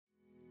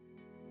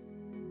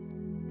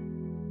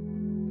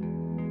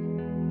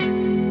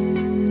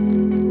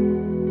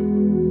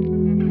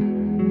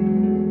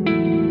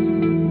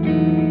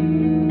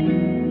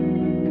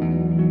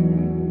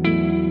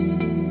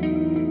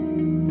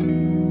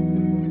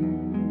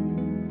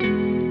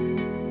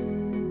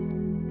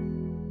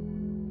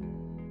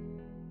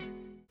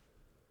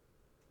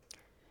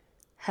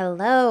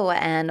Hello,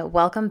 and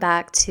welcome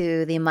back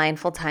to the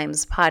Mindful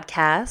Times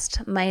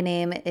podcast. My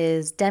name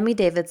is Demi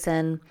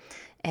Davidson,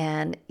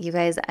 and you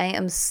guys, I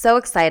am so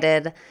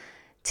excited.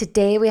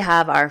 Today we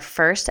have our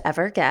first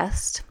ever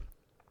guest.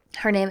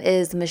 Her name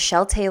is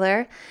Michele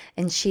Taylor,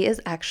 and she is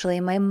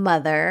actually my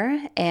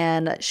mother,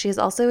 and she's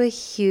also a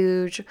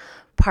huge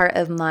part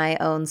of my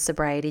own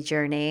sobriety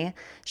journey.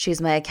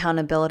 She's my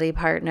accountability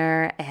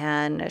partner,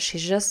 and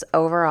she's just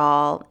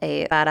overall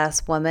a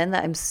badass woman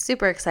that I'm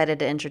super excited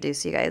to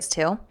introduce you guys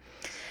to.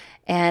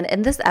 And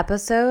in this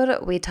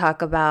episode, we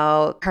talk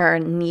about her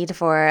need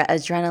for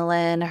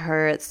adrenaline,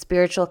 her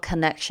spiritual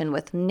connection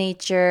with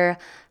nature,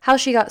 how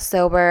she got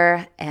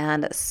sober,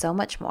 and so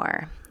much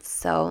more.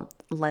 So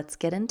let's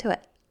get into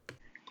it.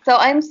 So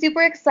I'm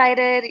super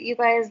excited, you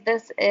guys.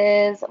 This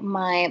is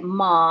my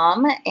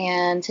mom,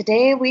 and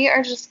today we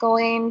are just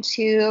going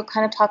to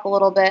kind of talk a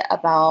little bit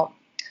about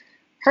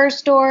her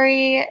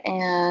story.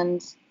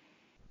 And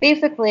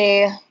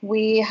basically,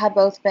 we had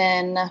both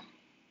been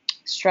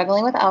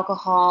struggling with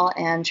alcohol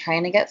and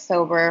trying to get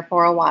sober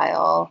for a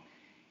while.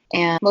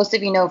 And most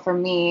of you know, for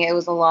me, it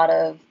was a lot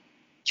of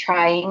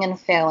trying and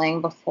failing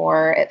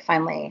before it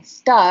finally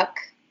stuck.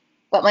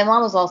 But my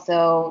mom was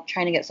also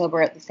trying to get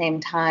sober at the same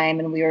time,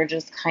 and we were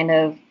just kind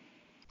of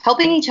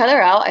helping each other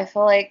out. I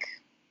feel like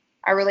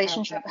our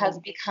relationship has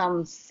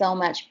become so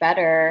much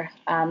better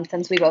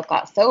since we both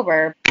got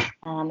sober.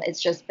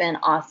 It's just been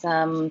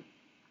awesome,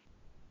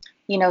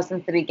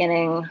 since the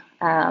beginning,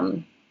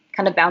 kind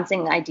of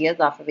bouncing ideas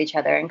off of each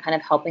other and kind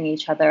of helping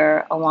each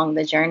other along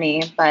the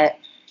journey. But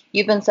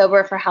you've been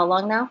sober for how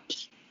long now?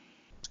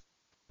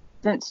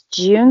 Since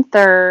June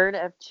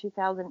 3rd of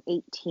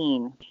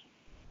 2018.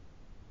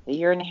 A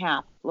year and a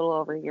half, a little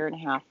over a year and a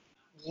half.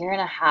 Year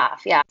and a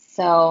half, yeah.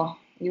 So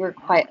you were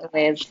quite a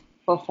ways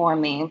before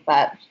me,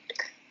 but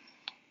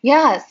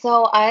yeah.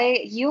 So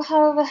you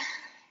have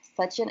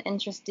such an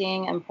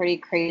interesting and pretty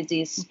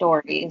crazy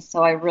story.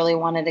 So I really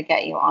wanted to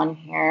get you on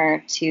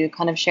here to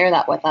kind of share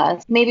that with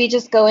us. Maybe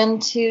just go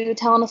into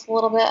telling us a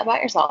little bit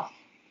about yourself.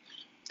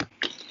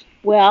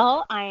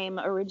 Well, I'm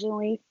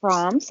originally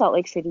from Salt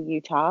Lake City,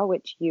 Utah,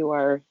 which you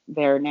are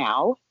there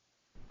now.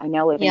 I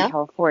now live in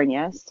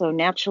California, so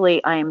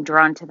naturally I am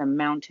drawn to the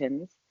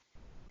mountains.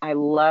 I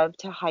love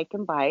to hike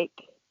and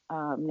bike.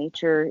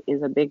 Nature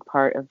is a big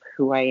part of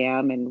who I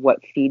am and what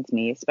feeds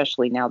me,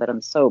 especially now that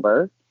I'm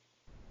sober.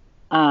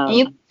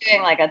 You've been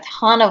doing like a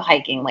ton of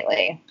hiking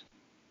lately.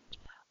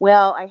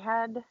 Well, I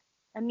had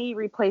a knee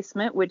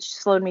replacement, which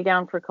slowed me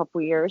down for a couple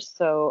years,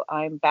 so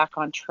I'm back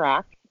on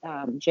track.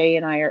 Jay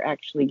and I are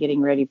actually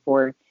getting ready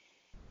for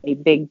a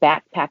big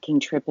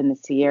backpacking trip in the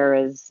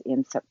Sierras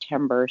in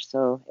September,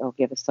 so it'll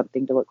give us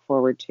something to look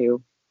forward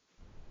to.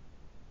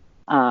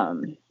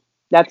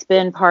 That's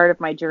been part of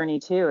my journey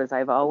too, as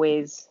I've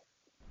always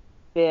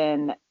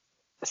been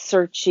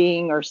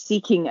searching or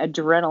seeking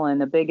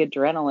adrenaline, a big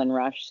adrenaline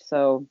rush.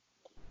 So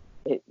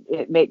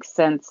it makes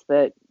sense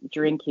that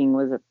drinking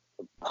was a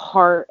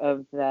part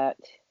of that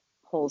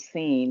whole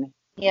scene.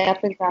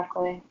 Yep,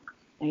 exactly.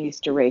 I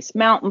used to race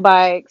mountain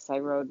bikes. I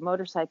rode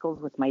motorcycles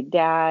with my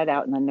dad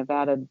out in the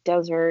Nevada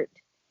desert.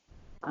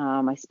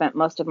 I spent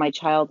most of my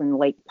childhood in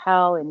Lake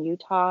Powell in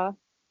Utah.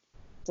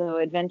 So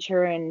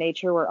adventure and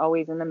nature were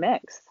always in the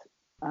mix.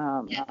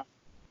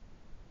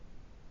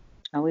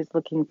 Always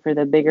looking for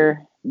the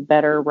bigger,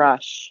 better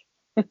rush.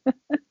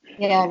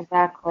 Yeah,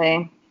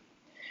 exactly.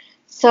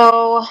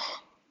 So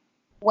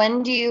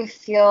when do you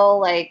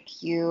feel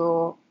like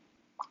you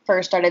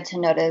first started to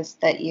notice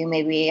that you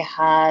maybe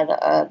had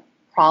a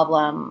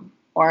problem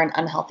or an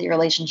unhealthy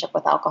relationship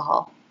with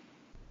alcohol?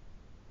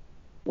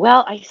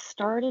 Well, I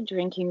started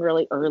drinking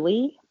really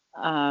early.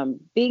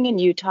 Being in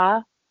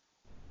Utah,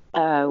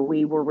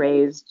 we were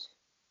raised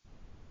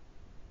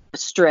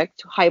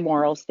strict, high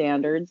moral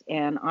standards,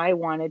 and I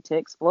wanted to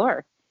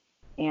explore.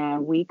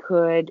 And we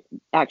could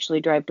actually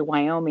drive to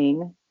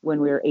Wyoming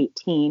when we were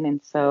 18,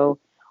 and so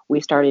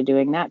we started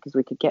doing that because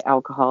we could get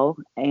alcohol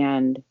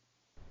and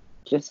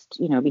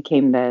just,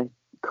 became the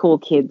cool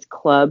kids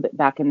club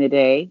back in the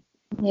day.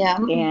 Yeah.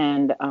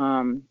 And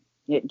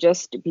it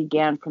just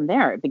began from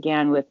there. It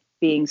began with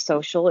being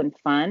social and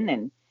fun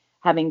and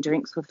having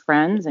drinks with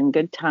friends and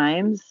good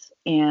times.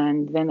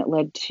 And then it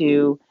led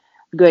to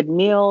good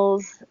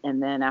meals.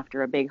 And then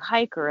after a big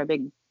hike or a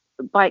big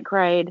bike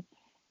ride,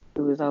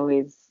 it was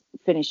always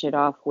finish it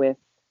off with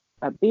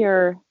a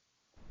beer.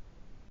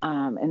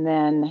 And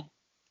then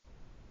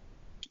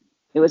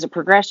it was a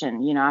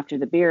progression. After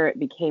the beer, it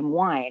became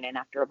wine. And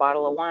after a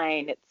bottle of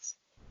wine,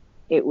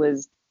 it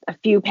was a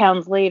few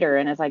pounds later.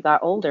 And as I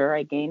got older,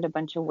 I gained a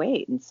bunch of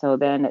weight. And so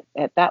then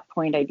at that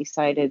point, I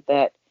decided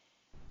that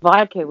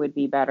vodka would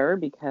be better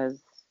because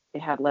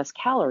it had less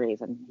calories.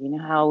 And you know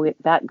how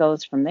that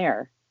goes from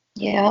there.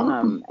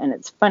 Yeah. And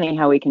it's funny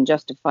how we can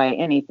justify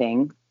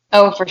anything.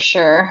 Oh, for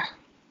sure.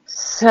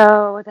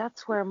 So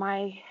that's when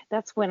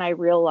I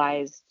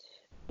realized,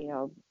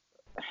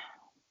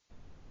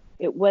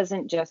 it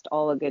wasn't just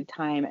all a good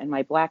time, and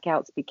my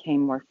blackouts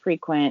became more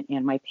frequent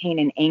and my pain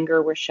and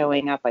anger were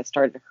showing up. I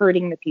started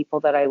hurting the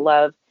people that I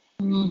love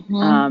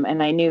Mm-hmm.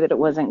 And I knew that it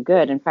wasn't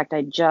good. In fact,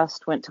 I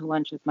just went to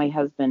lunch with my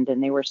husband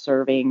and they were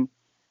serving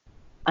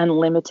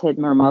unlimited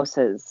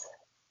mimosas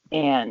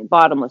and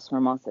bottomless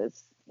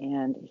mimosas.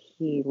 And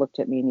he looked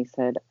at me and he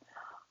said,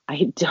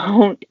 I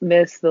don't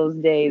miss those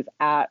days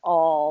at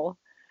all.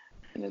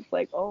 And it's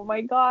like, oh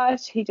my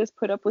gosh, he just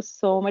put up with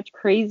so much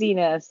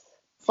craziness.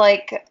 It's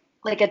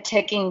like a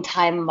ticking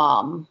time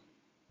bomb.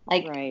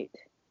 Like Right.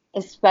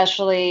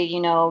 especially,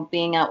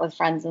 being out with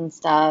friends and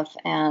stuff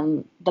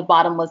and the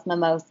bottomless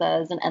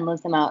mimosas and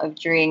endless amount of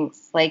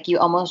drinks, like you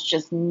almost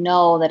just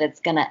know that it's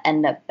going to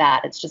end up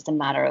bad. It's just a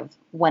matter of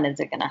when is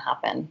it going to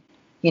happen,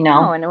 you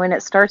Oh, know? and when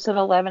it starts at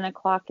 11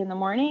 o'clock in the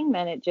morning,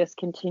 then it just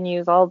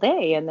continues all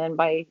day. And then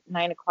by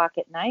 9 o'clock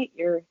at night,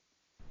 you're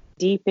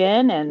deep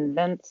in, and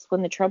that's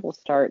when the trouble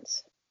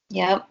starts.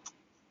 Yep.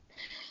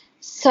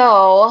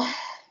 So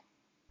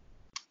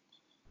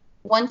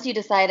once you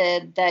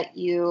decided that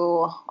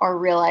you or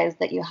realized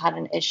that you had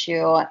an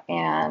issue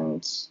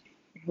and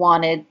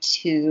wanted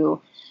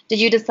to, did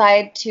you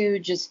decide to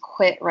just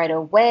quit right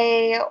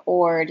away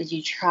or did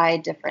you try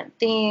different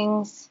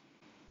things?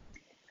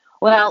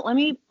 Well, let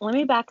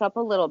me back up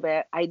a little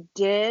bit. I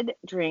did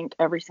drink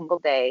every single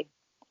day,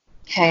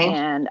 Okay.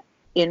 and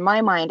in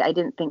my mind, I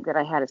didn't think that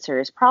I had a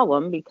serious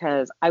problem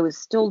because I was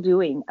still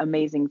doing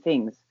amazing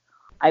things.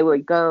 I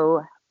would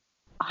go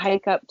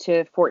hike up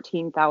to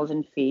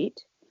 14,000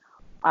 feet.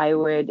 I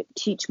would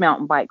teach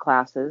mountain bike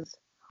classes.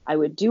 I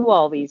would do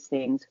all these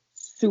things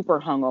super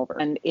hungover.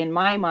 And in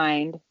my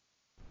mind,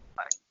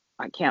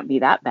 I can't be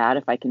that bad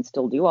if I can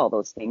still do all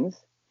those things.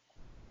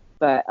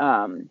 But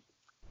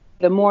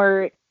the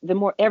more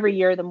every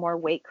year, the more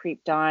weight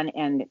creeped on,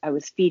 and I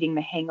was feeding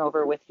the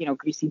hangover with,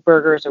 greasy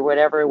burgers or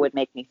whatever would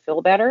make me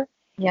feel better.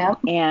 Yep.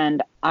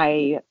 And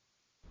I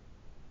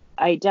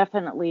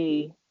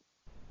definitely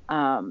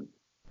um,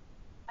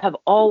 have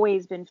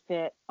always been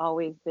fit,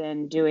 always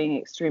been doing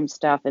extreme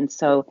stuff. And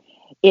so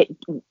it,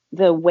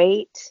 the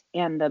weight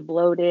and the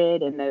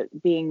bloated and the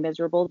being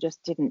miserable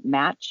just didn't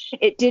match.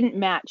 It didn't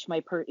match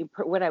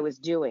what I was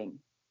doing.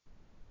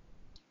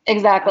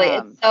 Exactly.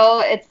 Um,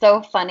 It's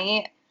so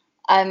funny.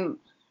 I'm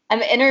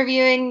I'm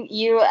interviewing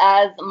you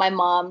as my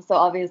mom, so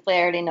obviously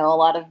I already know a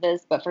lot of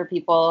this, but for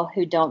people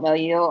who don't know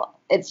you,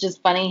 it's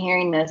just funny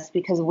hearing this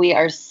because we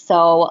are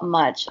so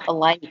much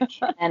alike.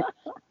 And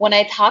when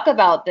I talk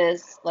about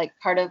this, like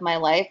part of my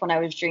life when I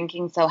was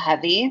drinking so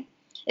heavy,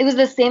 it was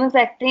the same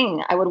exact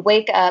thing. I would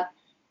wake up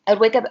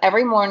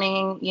every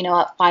morning,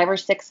 at 5 or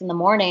 6 in the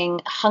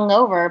morning,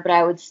 hungover, but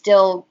I would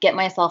still get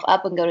myself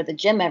up and go to the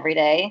gym every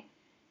day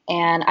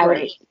and I would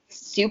right, eat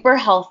super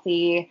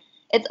healthy.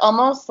 It's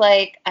almost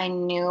like I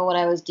knew what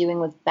I was doing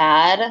was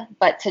bad,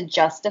 but to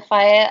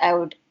justify it, I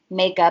would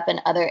make up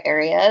in other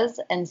areas.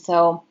 And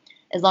so,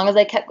 as long as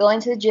I kept going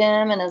to the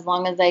gym and as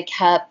long as I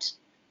kept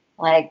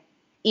like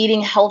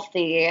eating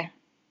healthy,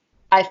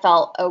 I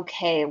felt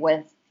okay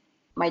with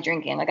my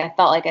drinking. Like I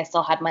felt like I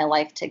still had my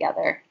life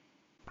together.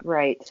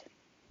 right,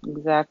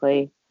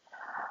 exactly.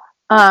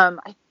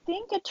 I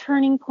think a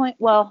turning point,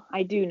 well,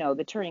 I do know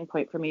the turning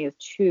point for me is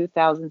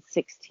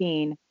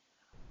 2016.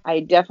 I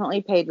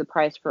definitely paid the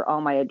price for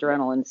all my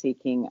adrenaline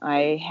seeking.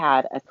 I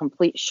had a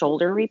complete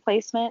shoulder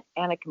replacement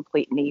and a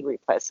complete knee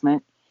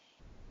replacement.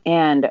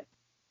 And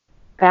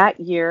that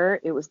year,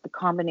 it was the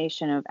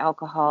combination of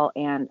alcohol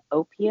and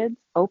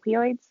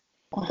opioids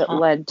that Uh-huh.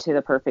 led to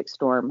the perfect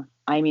storm.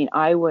 I mean,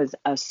 I was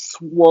a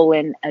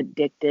swollen,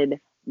 addicted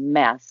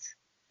mess,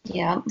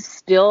 Yeah.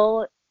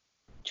 still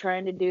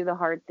trying to do the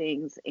hard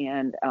things.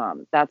 And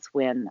that's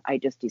when I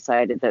just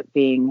decided that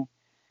being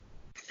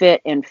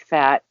fit and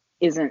fat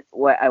isn't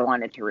what I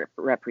wanted to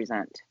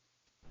represent.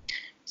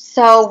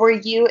 So, were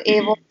you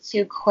able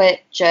to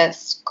quit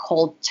just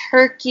cold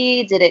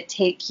turkey? Did it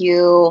take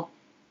you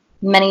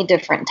many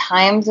different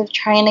times of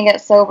trying to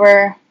get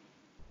sober?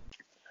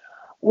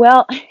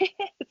 Well,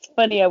 it's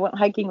funny. I went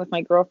hiking with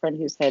my girlfriend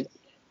who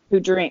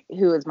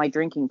is my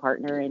drinking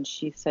partner, and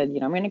she said,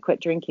 I'm going to quit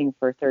drinking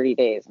for 30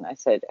 days. And I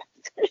said,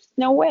 there's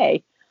no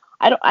way.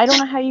 I don't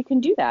know how you can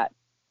do that.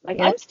 Like,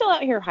 Yep. I'm still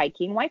out here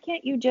hiking. Why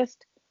can't you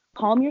just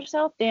calm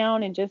yourself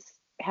down and just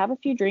have a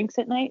few drinks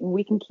at night and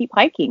we can keep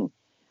hiking?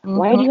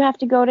 Why Hmm. do you have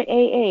to go to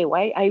AA?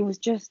 Why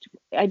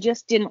I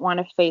just didn't want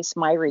to face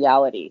my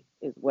reality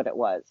is what it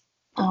was.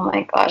 Oh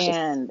my gosh, it's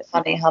And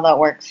funny how that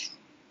works.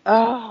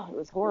 oh, it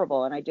was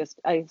horrible. And I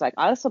was like,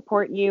 I'll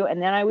support you.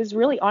 And then I was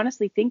really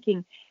honestly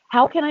thinking,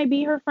 how can I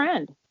be her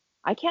friend?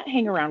 I can't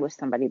hang around with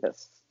somebody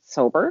that's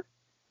sober.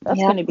 That's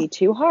Yeah. going to be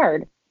too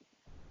hard.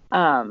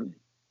 Um,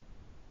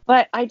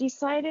 but I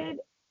decided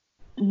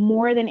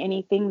more than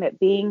anything that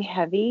being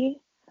heavy,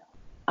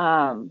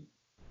 um,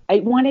 I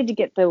wanted to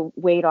get the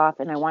weight off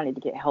and I wanted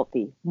to get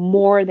healthy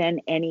more than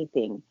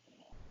anything.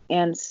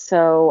 And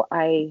so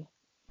I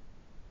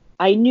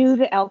knew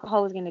that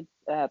alcohol was going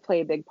to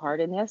play a big part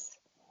in this.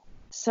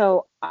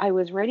 So I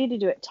was ready to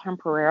do it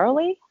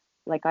temporarily.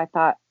 Like I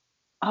thought,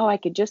 oh, I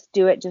could just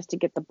do it just to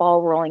get the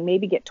ball rolling,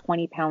 maybe get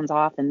 20 pounds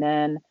off, and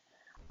then,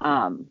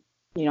 um,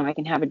 I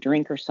can have a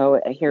drink or so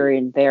here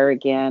and there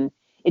again.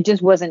 It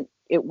just wasn't,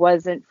 it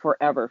wasn't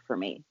forever for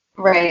me.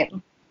 Right.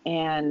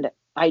 And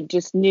I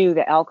just knew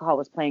that alcohol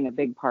was playing a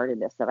big part of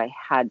this, that I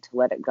had to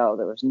let it go.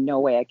 There was no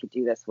way I could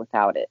do this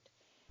without it.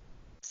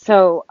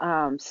 So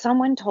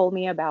someone told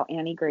me about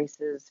Annie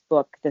Grace's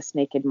book, This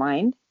Naked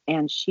Mind,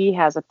 and she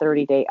has a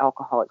 30-day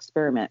alcohol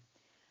experiment.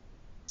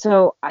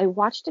 So I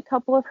watched a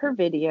couple of her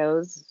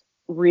videos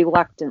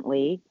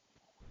reluctantly,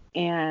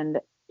 and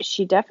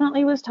she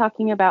definitely was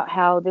talking about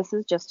how this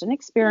is just an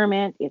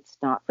experiment. It's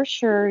not for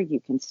sure. You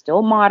can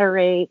still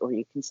moderate or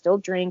you can still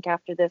drink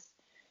after this.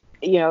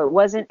 It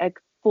wasn't a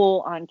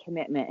full on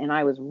commitment, and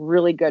I was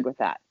really good with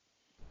that.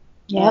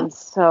 Yep. And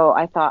so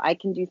I thought I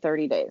can do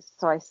 30 days.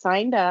 So I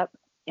signed up,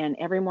 and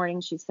every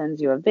morning she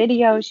sends you a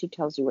video. She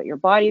tells you what your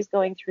body's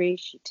going through.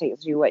 She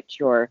tells you what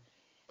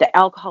the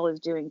alcohol is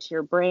doing to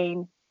your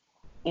brain,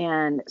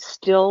 and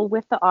still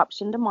with the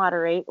option to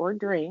moderate or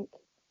drink.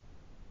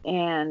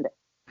 And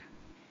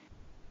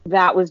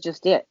that was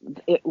just it.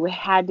 It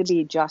had to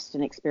be just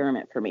an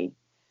experiment for me,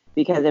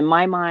 because in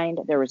my mind,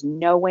 there was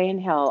no way in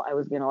hell I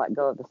was going to let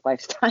go of this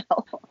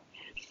lifestyle.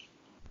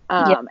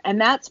 Yep. And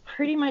that's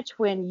pretty much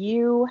when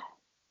you,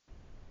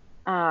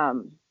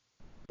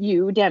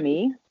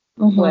 Demi,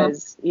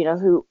 was,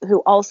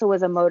 who also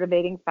was a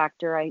motivating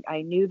factor.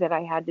 I knew that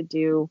I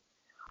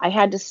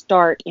had to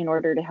start in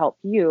order to help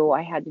you.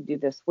 I had to do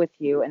this with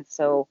you. And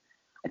so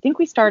I think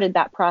we started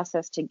that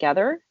process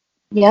together.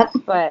 Yep.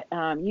 But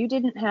you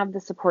didn't have the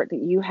support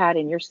that you had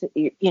in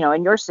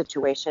your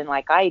situation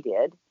like I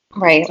did.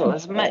 Right. So it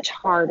was much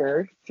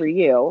harder for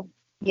you.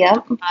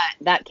 Yep. But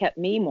that kept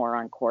me more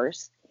on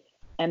course.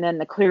 And then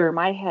the clearer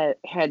my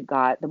head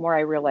got, the more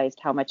I realized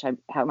how much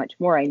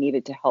more I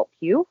needed to help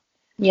you.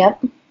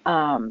 Yep.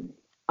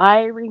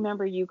 I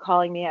remember you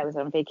calling me. I was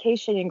on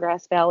vacation in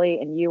Grass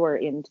Valley, and you were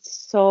in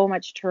so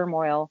much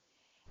turmoil.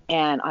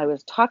 And I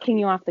was talking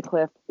you off the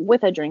cliff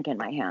with a drink in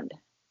my hand.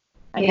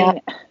 I mean,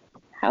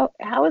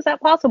 how is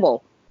that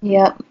possible?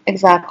 Yep,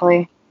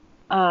 exactly.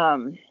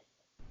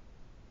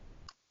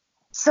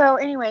 So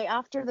anyway,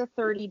 after the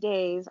 30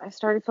 days, I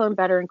started feeling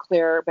better and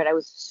clearer, but I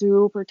was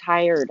super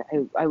tired.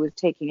 I was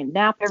taking a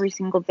nap every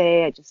single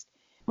day.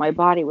 My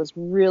body was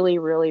really,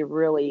 really,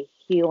 really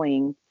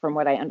healing from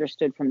what I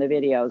understood from the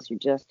videos.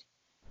 You're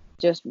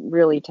just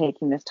really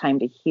taking this time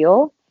to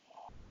heal.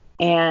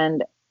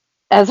 And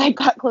as I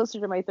got closer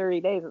to my 30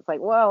 days, it's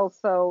like, well,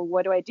 so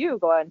what do I do?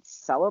 Go and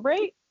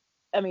celebrate?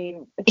 I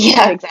mean,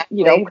 Yeah,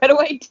 exactly. What do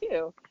I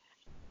do?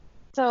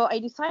 So I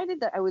decided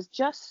that I was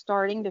just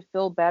starting to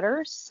feel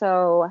better.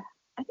 So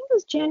I think it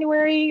was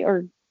January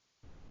or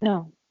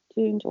no,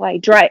 June, July,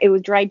 dry. It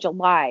was dry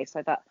July. So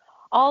I thought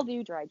I'll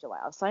do dry July.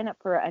 I'll sign up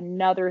for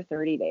another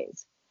 30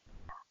 days.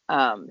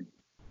 And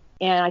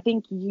I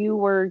think you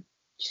were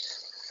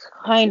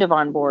kind of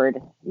on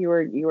board.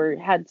 You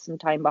had some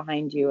time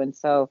behind you.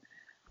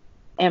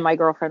 And my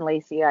girlfriend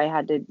Lacey,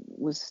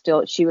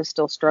 she was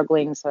still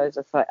struggling. So I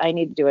just thought I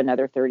need to do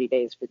another 30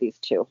 days for these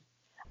two.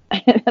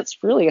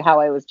 That's really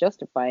how I was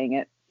justifying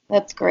it.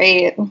 That's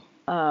great.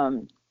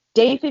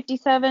 Day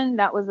 57,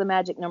 that was the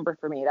magic number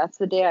for me. That's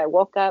the day I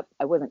woke up.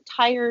 I wasn't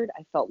tired.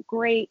 I felt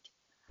great.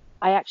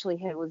 I actually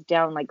was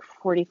down like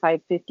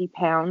 45, 50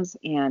 pounds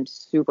and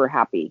super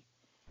happy.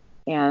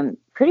 And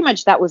pretty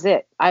much that was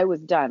it. I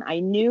was done. I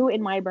knew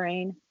in my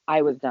brain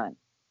I was done.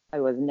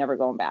 I was never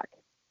going back.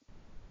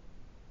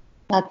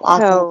 That's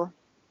awesome. So,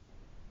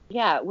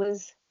 yeah, it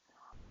was.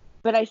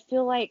 But I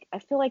feel like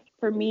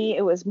for me,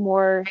 it was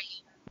more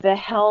the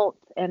health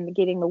and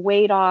getting the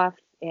weight off,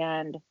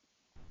 and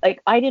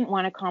like I didn't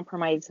want to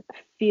compromise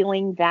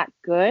feeling that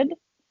good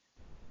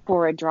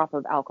for a drop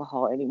of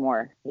alcohol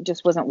anymore. It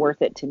just wasn't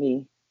worth it to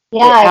me.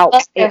 Yeah,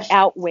 It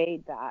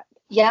outweighed that.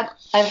 Yep,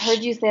 I've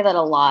heard you say that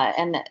a lot,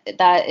 and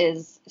that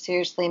is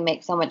seriously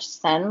makes so much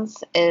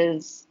sense.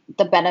 Is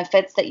the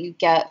benefits that you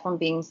get from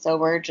being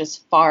sober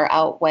just far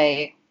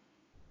outweigh,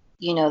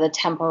 the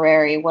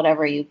temporary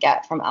whatever you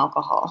get from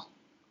alcohol.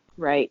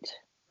 Right.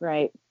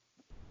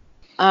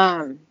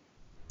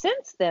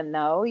 Since then,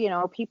 though,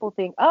 people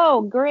think,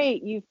 oh,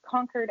 great, you've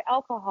conquered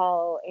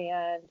alcohol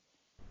and,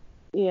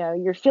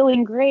 you're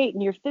feeling great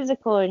and you're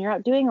physical and you're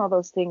out doing all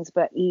those things.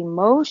 But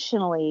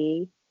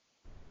emotionally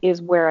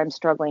is where I'm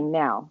struggling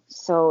now.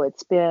 So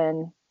it's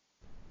been,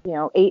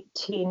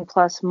 18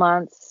 plus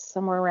months,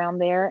 somewhere around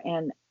there.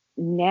 And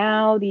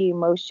now the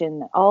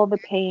emotion, all the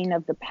pain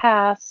of the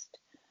past.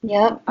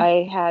 Yep.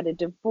 I had a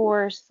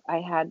divorce.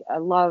 I had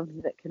a love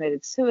that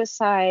committed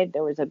suicide.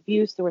 There was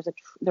abuse.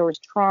 There was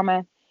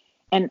trauma.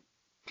 And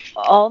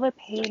all the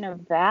pain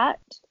of that,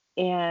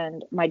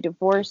 and my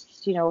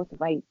divorce, with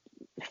my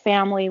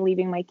family,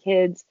 leaving my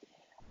kids,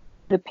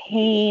 the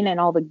pain and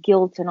all the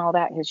guilt and all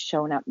that has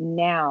shown up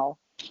now.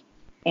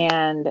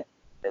 And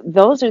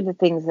those are the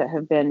things that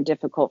have been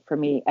difficult for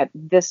me at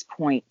this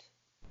point.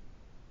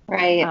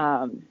 Right.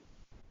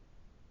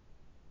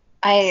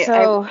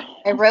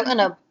 I wrote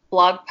in a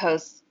blog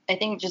post, I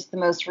think just the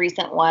most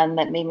recent one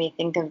that made me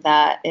think of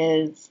that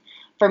is,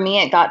 for me,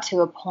 it got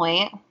to a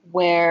point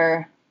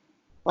where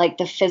like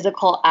the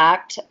physical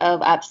act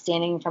of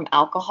abstaining from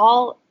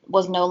alcohol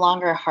was no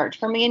longer hard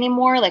for me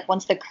anymore. Like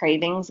once the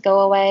cravings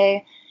go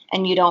away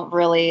and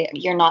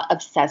you're not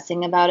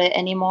obsessing about it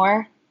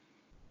anymore,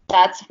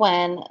 that's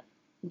when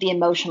the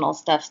emotional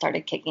stuff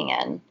started kicking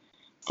in.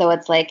 So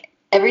it's like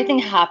everything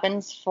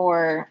happens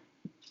for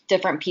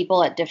different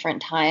people at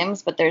different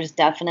times, but there's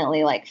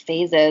definitely like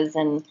phases.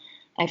 And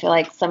I feel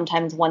like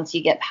sometimes once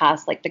you get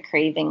past like the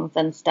cravings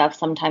and stuff,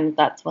 sometimes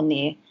that's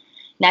when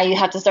now you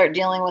have to start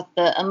dealing with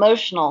the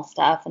emotional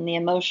stuff and the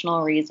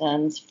emotional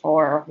reasons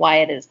for why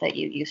it is that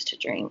you used to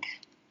drink.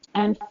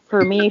 And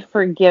for me,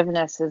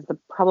 forgiveness is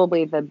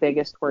probably the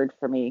biggest word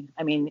for me.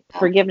 I mean,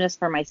 forgiveness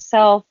for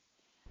myself,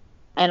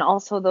 and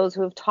also those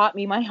who have taught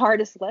me my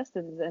hardest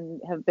lessons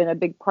and have been a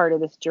big part of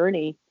this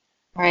journey.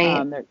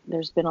 Right.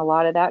 There's been a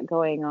lot of that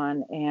going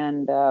on.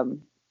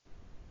 And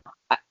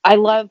I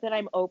love that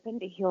I'm open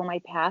to heal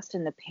my past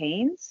and the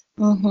pains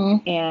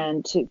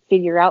and to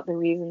figure out the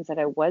reasons that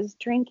I was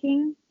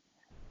drinking.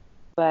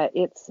 But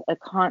it's a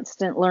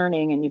constant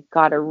learning, and you've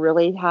got to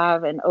really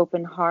have an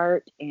open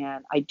heart.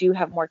 And I do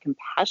have more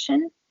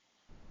compassion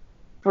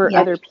for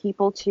other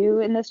people too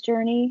in this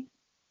journey.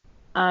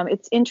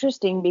 It's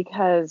interesting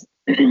because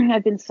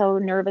I've been so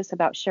nervous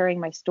about sharing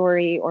my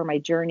story or my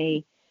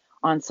journey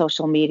on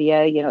social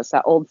media. You know, it's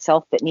that old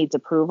self that needs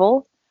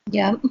approval.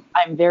 Yeah.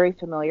 I'm very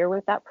familiar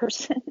with that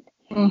person.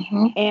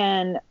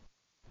 And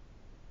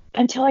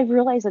until I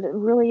realized that it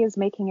really is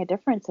making a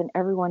difference in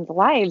everyone's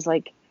lives,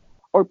 like,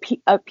 or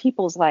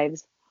people's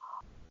lives.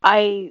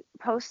 I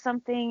post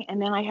something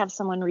and then I have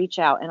someone reach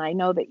out, and I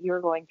know that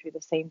you're going through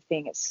the same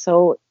thing. It's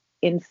so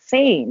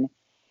insane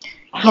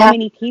how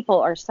many people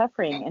are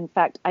suffering. In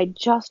fact, I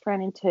just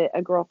ran into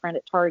a girlfriend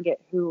at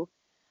Target who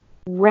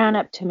ran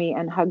up to me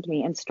and hugged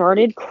me and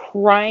started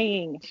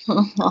crying.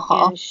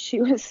 And she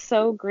was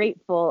so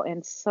grateful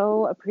and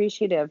so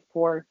appreciative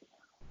for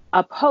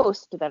a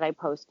post that I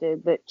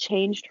posted that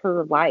changed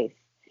her life.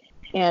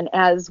 And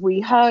as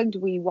we hugged,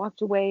 we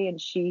walked away, and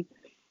she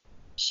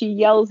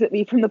yells at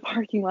me from the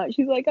parking lot.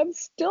 She's like, "I'm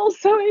still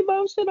so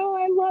emotional.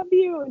 I love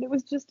you." And it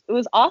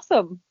was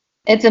awesome.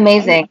 It's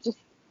amazing.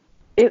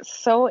 It's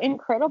so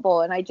incredible.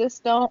 And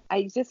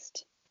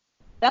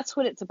that's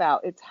what it's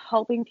about. It's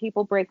helping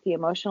people break the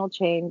emotional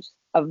chains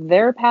of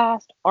their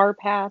past, our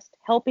past,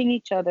 helping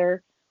each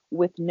other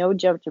with no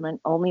judgment,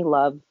 only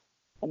love.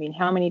 I mean,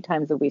 how many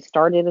times have we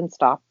started and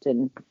stopped?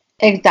 And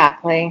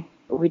exactly.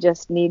 We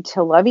just need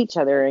to love each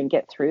other and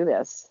get through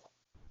this.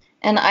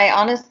 And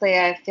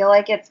I feel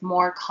like it's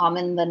more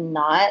common than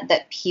not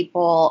that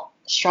people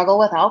struggle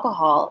with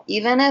alcohol,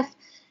 even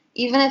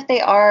if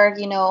they are,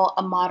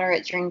 a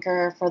moderate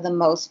drinker for the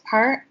most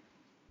part.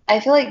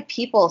 I feel like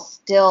people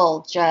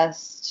still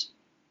just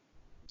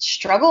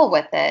struggle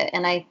with it.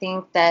 And I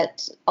think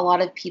that a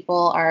lot of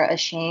people are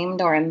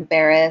ashamed or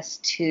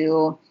embarrassed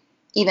to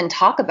even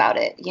talk about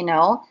it,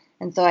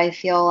 And so I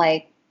feel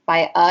like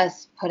by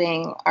us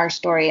putting our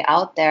story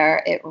out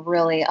there, it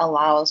really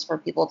allows for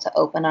people to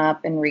open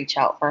up and reach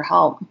out for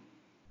help.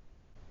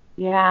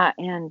 Yeah,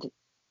 and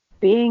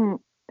being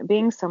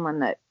someone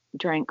that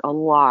drank a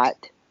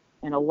lot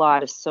and a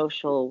lot of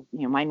social,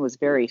 mine was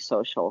very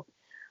social.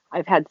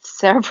 I've had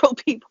several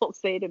people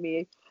say to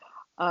me,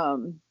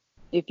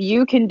 if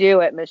you can do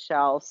it,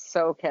 Michele,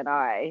 so can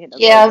I. And I'm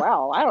like,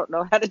 wow, I don't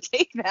know how to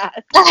take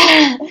that.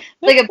 It's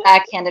like a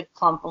backhanded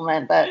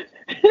compliment, but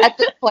at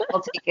this point,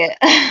 I'll take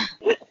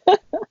it.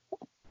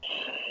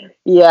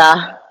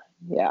 Yeah.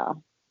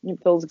 It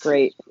feels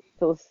great. It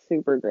feels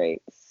super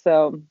great.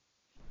 So,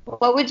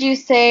 what would you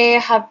say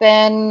have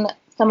been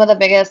some of the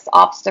biggest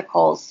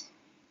obstacles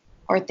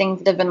or things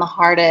that have been the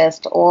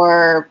hardest,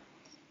 or,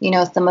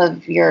 some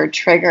of your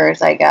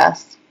triggers, I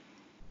guess?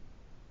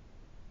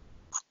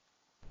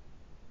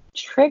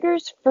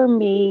 Triggers for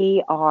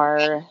me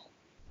are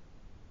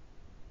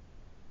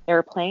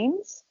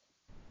airplanes.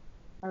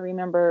 I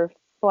remember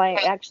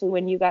actually,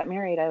 when you got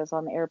married, I was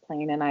on the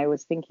airplane and I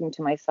was thinking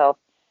to myself,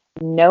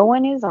 no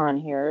one is on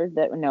here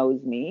that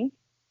knows me.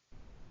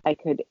 I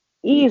could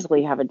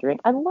easily have a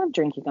drink. I love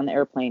drinking on the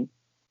airplane.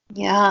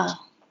 Yeah.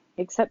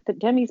 Except that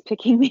Demi's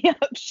picking me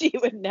up. She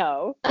would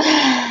know.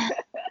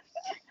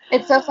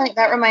 It's so funny.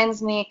 That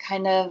reminds me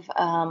kind of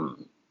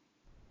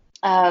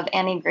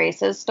Annie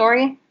Grace's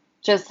story.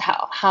 Just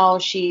how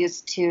she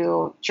used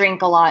to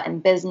drink a lot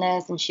in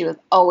business, and she was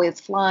always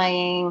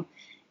flying.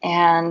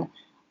 And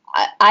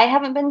I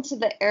haven't been to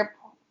the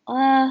airport.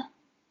 I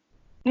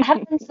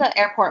haven't been to the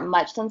airport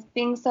much since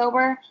being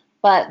sober,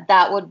 but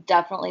that would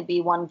definitely be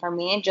one for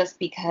me. Just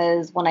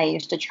because when I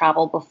used to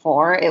travel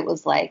before, it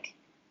was like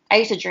I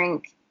used to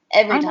drink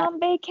every time. I'm on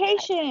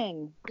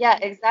vacation. Yeah,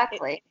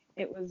 exactly.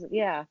 It was,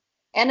 yeah.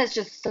 And it's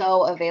just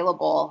so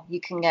available.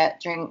 You can get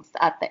drinks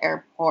at the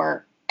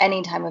airport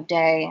any time of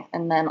day,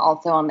 and then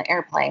also on the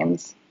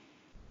airplanes.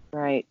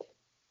 Right.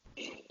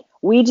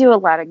 We do a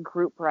lot of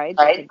group rides.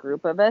 It's a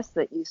group of us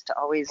that used to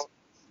always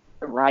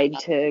ride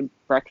to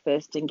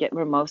breakfast and get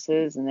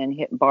mimosas and then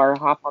hit bar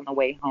hop on the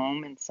way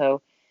home. And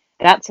so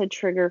that's a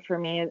trigger for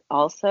me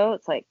also.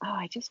 It's like, oh,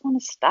 I just want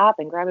to stop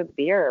and grab a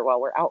beer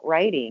while we're out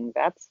riding.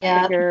 That's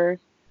a trigger.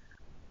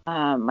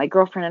 My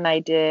girlfriend and I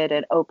did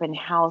an open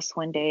house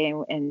one day,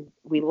 and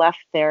we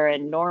left there,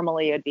 and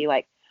normally it would be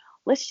like,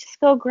 let's just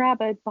go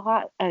grab a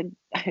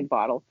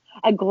bottle,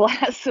 a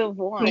glass of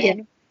Yeah.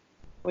 wine,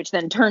 which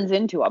then turns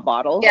into a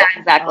bottle, Yeah,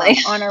 exactly.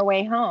 on our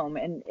way home.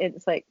 And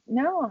it's like,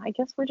 no, I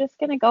guess we're just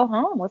going to go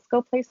home. Let's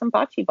go play some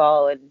bocce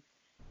ball and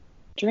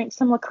drink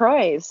some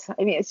LaCroix.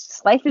 I mean, it's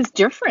just, life is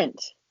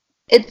different.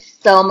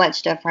 It's so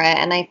much different.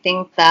 And I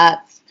think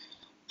that's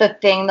the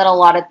thing that a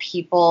lot of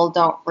people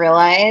don't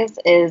realize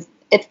is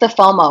it's the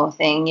FOMO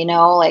thing,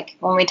 like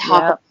when we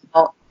talk Yeah.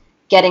 about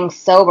getting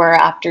sober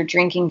after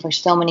drinking for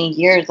so many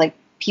years, like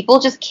people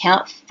just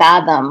can't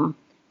fathom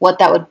what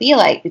that would be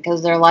like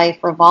because their life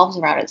revolves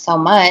around it so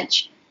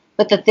much.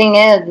 But the thing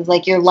is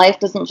like your life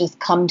doesn't just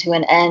come to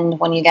an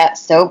end when you get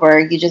sober.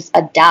 You just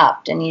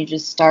adapt and you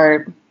just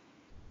start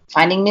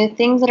finding new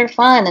things that are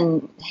fun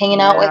and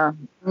hanging out with Yeah.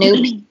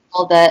 new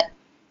people that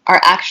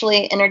are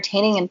actually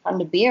entertaining and fun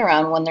to be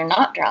around when they're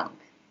not drunk.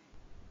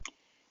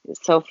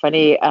 It's so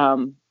funny.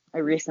 I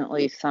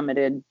recently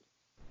summited,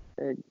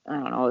 I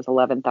don't know, it was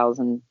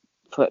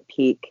 11,000-foot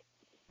peak.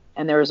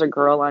 And there was a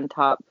girl on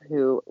top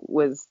who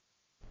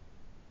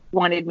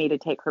wanted me to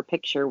take her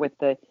picture with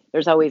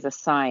there's always a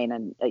sign,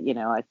 and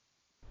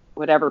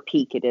whatever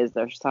peak it is,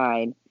 their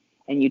sign,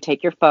 and you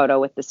take your photo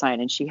with the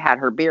sign. And she had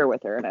her beer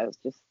with her, and I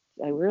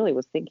really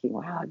was thinking,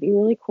 wow, it'd be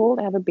really cool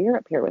to have a beer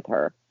up here with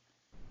her.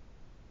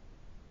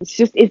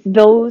 It's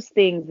those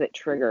things that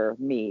trigger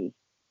me,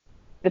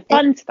 the It,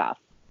 fun stuff.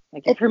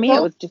 Like it's for me, it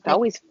so was just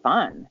always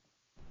fun.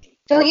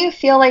 Don't you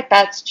feel like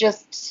that's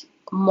just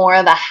more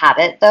of a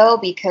habit though?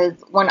 Because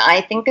when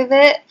I think of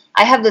it,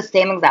 I have the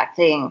same exact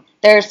thing.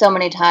 There are so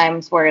many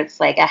times where it's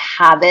like a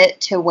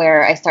habit to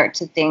where I start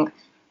to think,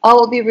 oh,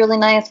 it would be really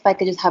nice if I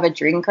could just have a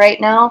drink right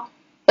now.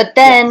 But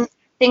then Yes,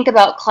 think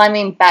about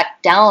climbing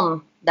back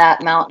down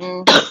that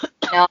mountain,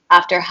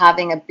 after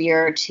having a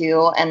beer or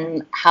two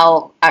and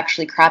how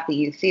actually crappy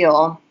you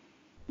feel.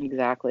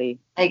 exactly.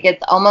 Like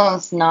it's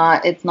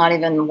not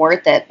even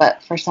worth it,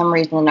 but for some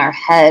reason in our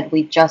head,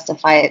 we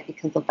justify it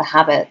because of the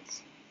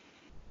habits.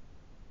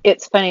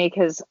 It's funny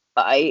because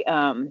I've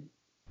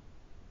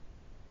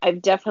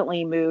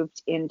definitely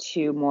moved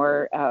into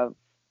more of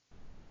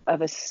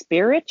a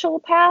spiritual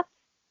path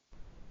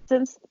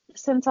since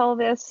all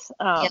this.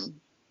 Yeah.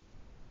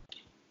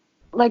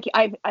 Like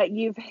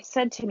you've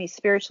said to me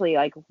spiritually,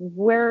 like,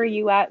 where are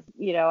you at?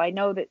 I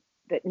know that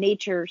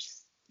nature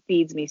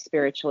feeds me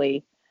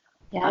spiritually.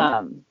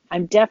 Yeah.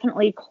 I'm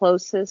definitely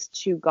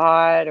closest to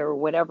God or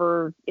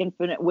whatever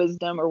infinite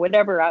wisdom or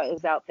whatever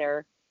is out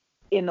there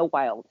in the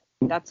wild.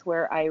 That's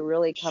where I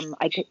really come.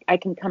 I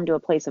can come to a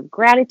place of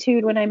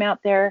gratitude when I'm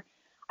out there.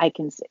 I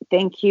can say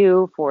thank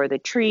you for the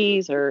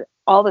trees or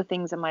all the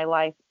things in my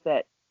life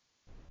that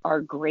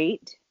are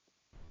great.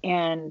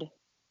 And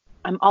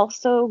I'm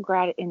also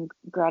in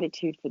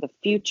gratitude for the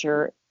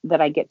future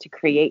that I get to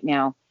create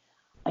now.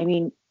 I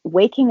mean,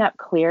 waking up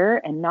clear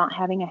and not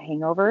having a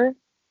hangover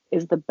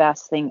is the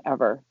best thing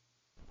ever.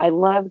 I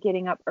love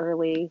getting up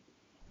early.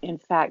 In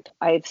fact,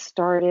 I've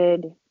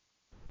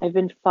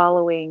been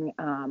following,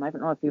 I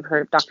don't know if you've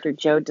heard of Dr.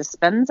 Joe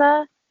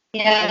Dispenza. I've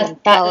Yes, been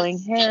that following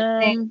is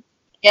something. him.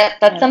 Yep,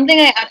 that's And something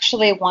I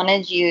actually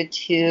wanted you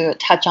to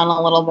touch on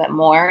a little bit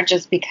more,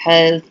 just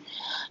because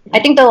I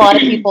think that a lot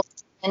of people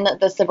in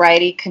the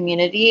sobriety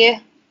community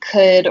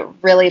could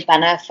really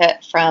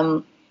benefit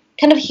from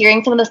kind of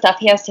hearing some of the stuff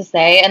he has to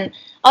say. And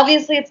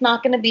obviously, it's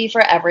not going to be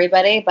for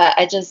everybody, but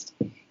I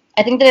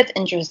think that it's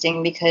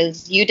interesting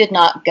because you did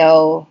not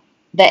go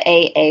the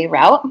AA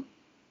route,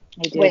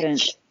 I which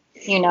didn't.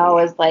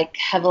 is like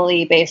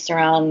heavily based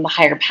around the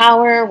higher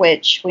power,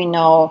 which we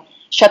know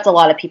shuts a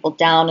lot of people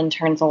down and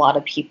turns a lot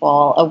of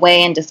people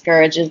away and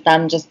discourages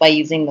them just by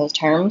using those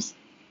terms.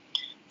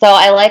 So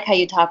I like how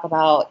you talk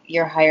about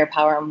your higher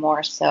power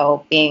more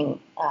so being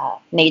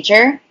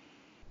nature.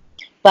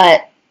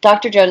 But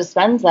Dr. Joe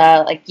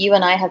Dispenza, like you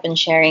and I have been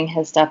sharing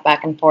his stuff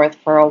back and forth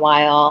for a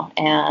while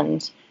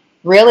and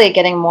really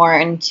getting more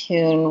in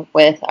tune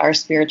with our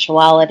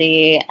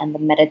spirituality and the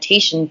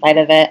meditation side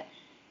of it.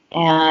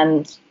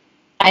 And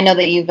I know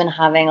that you've been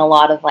having a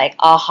lot of like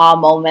aha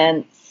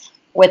moments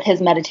with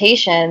his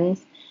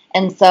meditations.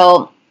 And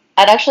so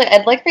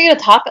I'd like for you to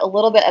talk a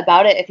little bit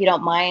about it if you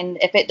don't mind.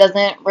 If it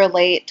doesn't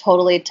relate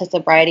totally to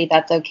sobriety,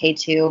 that's okay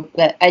too.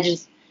 But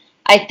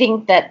I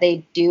think that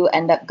they do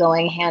end up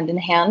going hand in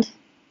hand.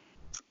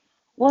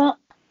 Well,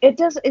 it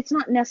does. It's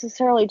not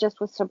necessarily just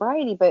with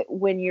sobriety, but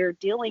when you're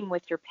dealing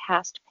with your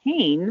past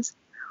pains,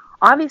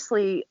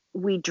 obviously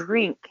we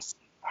drink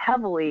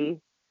heavily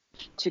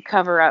to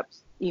cover up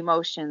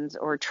emotions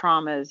or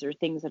traumas or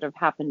things that have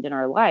happened in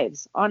our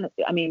lives.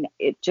 I mean,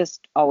 it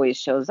just always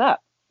shows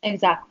up.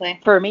 Exactly.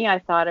 For me, I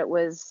thought it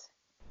was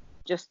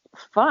just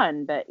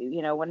fun, but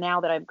when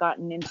now that I've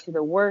gotten into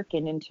the work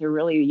and into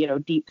really,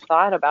 deep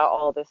thought about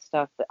all this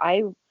stuff, that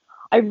I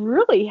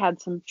really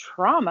had some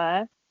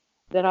trauma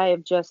that I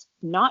have just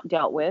not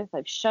dealt with.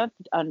 I've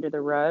shoved under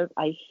the rug.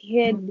 I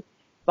hid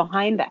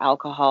behind the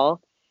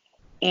alcohol.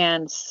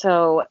 And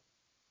so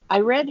I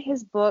read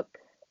his book.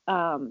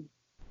 Um,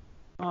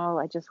 oh,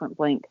 I just went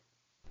blank.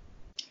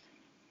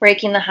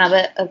 Breaking the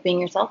habit of being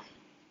yourself.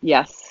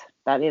 Yes,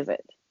 that is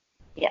it.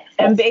 Yes.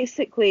 And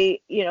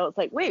basically, it's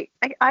like, wait,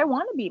 I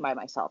want to be by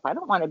myself. I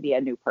don't want to be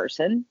a new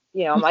person.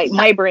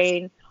 My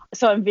brain.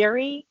 So I'm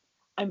very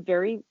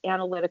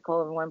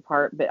analytical in one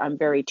part, but I'm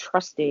very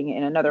trusting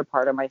in another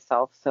part of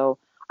myself. So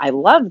I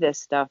love this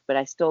stuff, but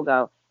I still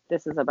go,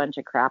 this is a bunch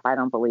of crap. I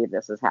don't believe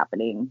this is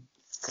happening.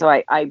 So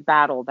I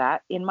battle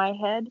that in my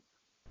head.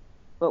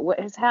 But what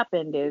has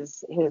happened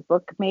is his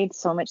book made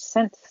so much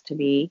sense to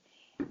me,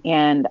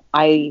 and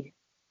I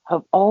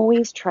have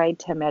always tried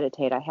to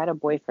meditate. I had a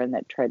boyfriend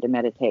that tried to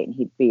meditate, and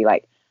he'd be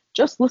like,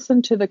 just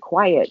listen to the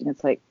quiet. And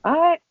it's like,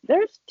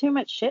 there's too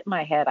much shit in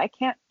my head. I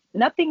can't,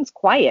 nothing's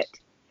quiet.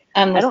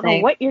 I'm I the don't know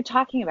same. what you're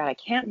talking about. I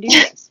can't do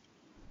this.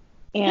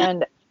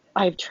 And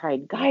I've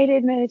tried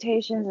guided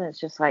meditations, and it's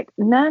just like,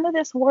 none of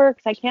this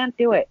works. I can't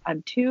do it.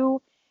 I'm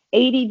too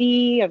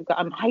ADD.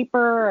 I'm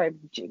hyper.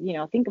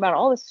 Think about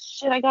all this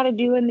shit I got to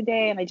do in the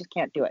day, and I just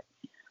can't do it.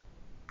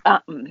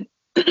 Um,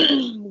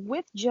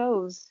 with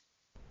Joe's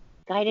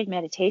guided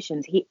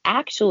meditations, he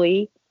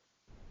actually,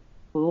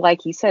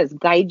 like he says,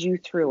 guides you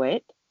through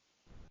it.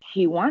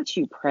 He wants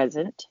you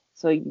present,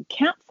 so you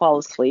can't fall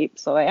asleep.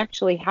 So I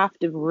actually have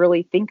to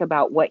really think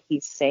about what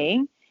he's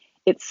saying.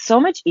 It's so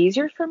much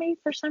easier for me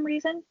for some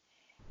reason.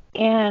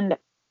 And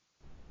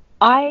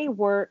I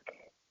work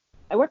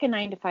a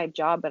 9 to 5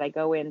 job, but I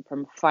go in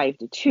from 5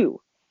 to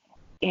 2.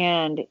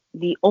 And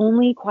the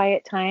only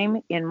quiet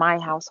time in my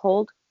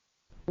household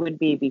would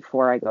be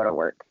before I go to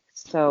work.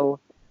 So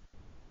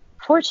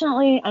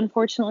fortunately,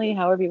 unfortunately,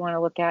 however you want to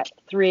look at,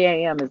 3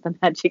 a.m. is the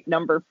magic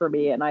number for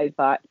me. And I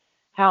thought,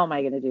 how am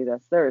I going to do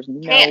this? There's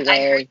no Hey,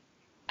 way.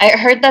 I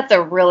heard that's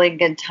a really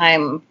good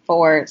time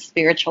for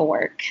spiritual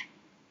work.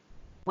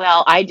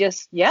 Well, I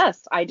just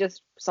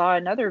saw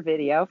another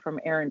video from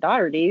Aaron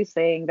Doherty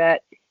saying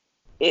that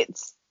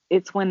it's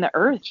when the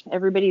earth,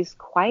 everybody's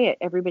quiet,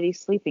 everybody's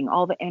sleeping,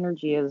 all the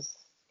energy is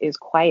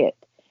quiet.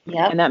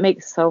 Yep. And that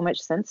makes so much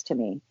sense to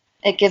me.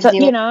 It gives So,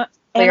 you a and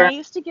I clear.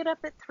 used to get up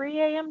at 3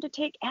 a.m. to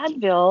take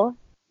Advil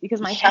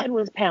because my Yeah, head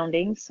was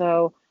pounding.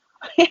 So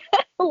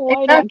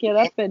why not get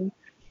exactly. up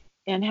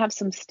and have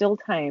some still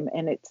time?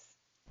 And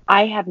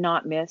I have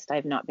not missed,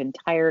 I've not been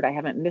tired, I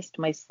haven't missed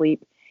my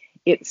sleep.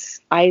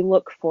 I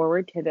look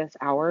forward to this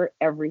hour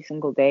every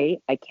single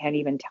day. I can't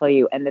even tell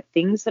you. And the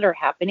things that are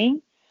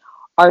happening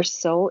are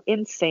so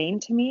insane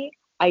to me.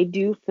 I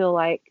do feel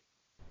like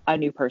a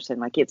new person,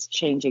 like it's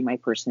changing my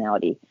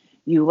personality.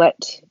 You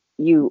let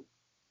you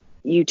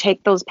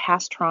take those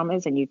past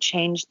traumas and you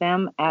change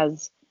them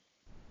as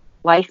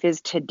life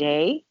is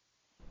today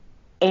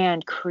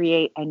and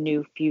create a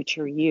new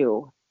future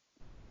you.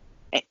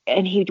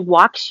 And he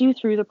walks you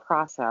through the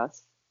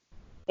process,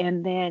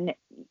 and then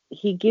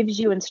he gives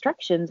you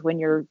instructions when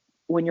your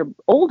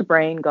old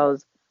brain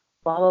goes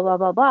blah blah blah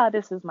blah blah,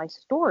 this is my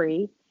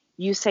story.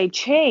 You say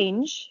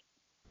change,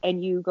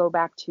 and you go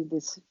back to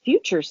this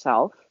future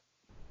self,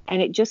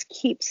 and it just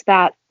keeps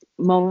that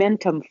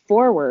momentum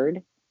forward.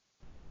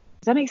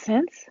 Does that make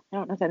sense? I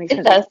don't know if that makes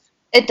It sense. does.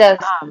 It does.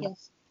 um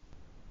Yes.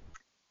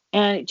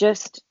 and it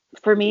just,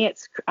 for me,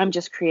 I'm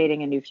just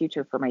creating a new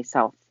future for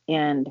myself.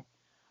 And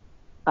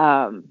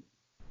um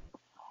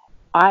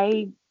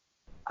i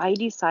I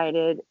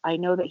decided, I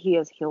know that he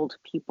has healed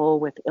people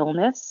with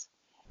illness,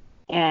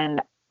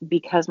 and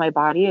because my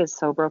body is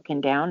so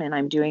broken down and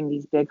I'm doing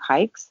these big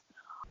hikes,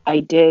 I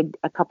did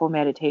a couple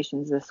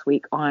meditations this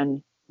week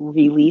on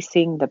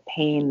releasing the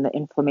pain, the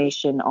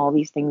inflammation, all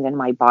these things in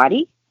my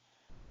body,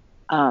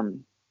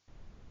 um,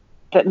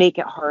 that make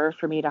it harder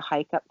for me to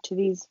hike up to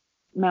these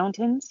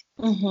mountains.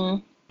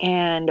 Mm-hmm.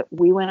 And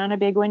we went on a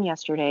big one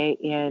yesterday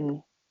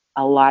in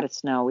a lot of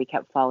snow. We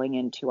kept falling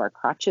into our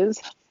crotches,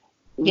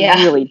 Yeah.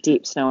 really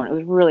deep snow, and it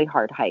was a really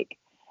hard hike.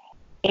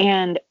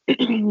 And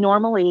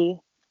normally,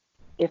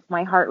 if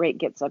my heart rate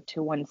gets up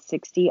to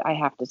 160, I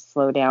have to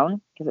slow down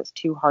because it's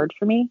too hard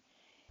for me.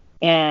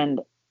 And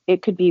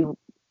it could be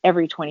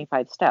every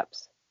 25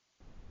 steps.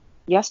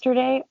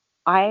 Yesterday,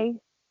 I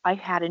I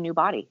had a new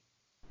body.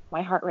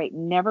 My heart rate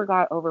never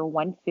got over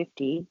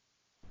 150.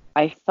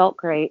 I felt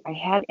great. I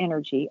had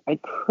energy. I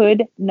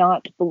could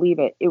not believe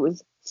it. It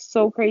was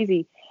so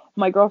crazy.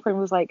 My girlfriend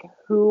was like,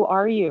 "Who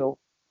are you?"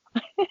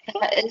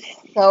 That is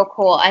so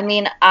cool. I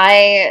mean,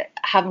 I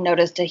have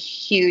noticed a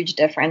huge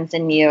difference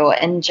in you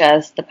in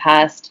just the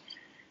past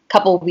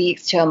couple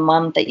weeks to a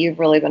month that you've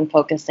really been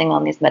focusing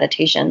on these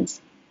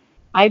meditations.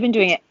 I've been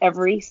doing it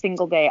every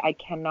single day. I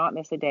cannot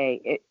miss a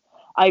day.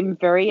 I'm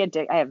very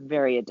I have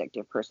very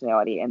addictive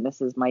personality, and this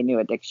is my new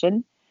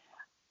addiction.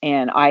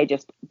 And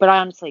but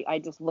honestly, I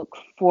just look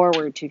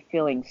forward to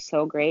feeling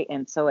so great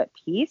and so at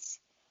peace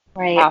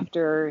Right.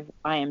 after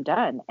I am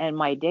done. And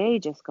my day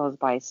just goes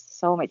by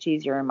so much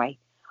easier. And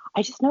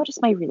I just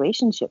noticed my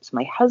relationships.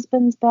 My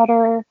husband's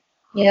better.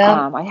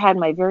 Yeah. I had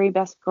my very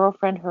best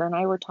girlfriend, her and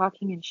I were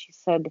talking, and she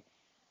said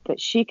that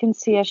she can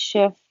see a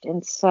shift.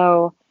 And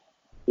so,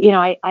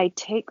 I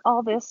take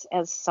all this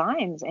as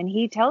signs, and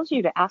he tells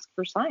you to ask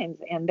for signs,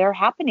 and they're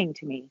happening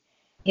to me.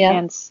 Yeah.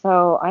 And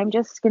so I'm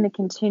just going to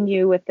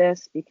continue with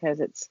this because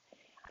it's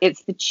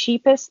the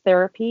cheapest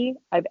therapy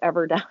I've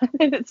ever done.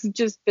 It's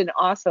just been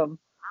awesome.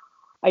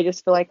 I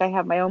just feel like I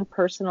have my own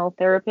personal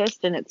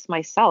therapist, and it's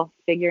myself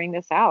figuring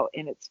this out.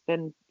 And it's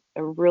been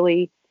a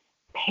really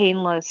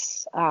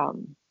painless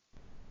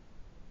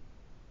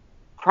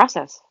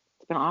process.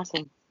 It's been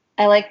awesome.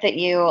 I like that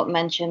you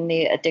mentioned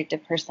the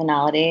addictive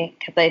personality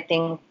because I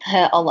think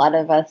that a lot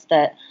of us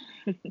that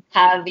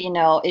have,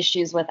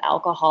 issues with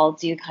alcohol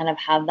do kind of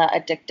have that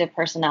addictive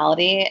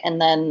personality. And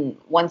then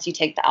once you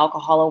take the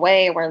alcohol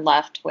away, we're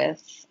left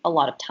with a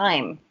lot of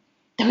time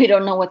that we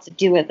don't know what to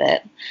do with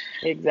it.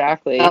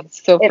 Exactly.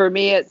 So It, for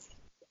me, it's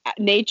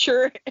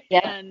nature,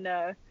 yeah. and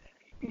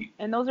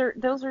those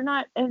are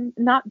not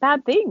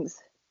bad things.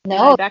 And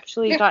No. I've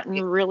actually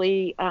gotten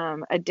really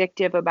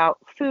addictive about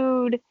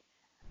food.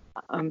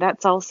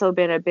 That's also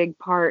been a big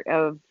part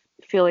of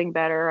feeling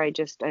better.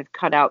 I've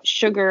cut out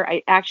sugar.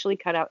 I actually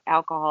cut out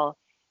alcohol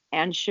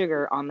and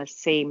sugar on the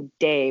same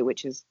day,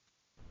 which is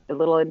a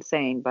little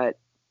insane, but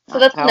So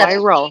that's that's how I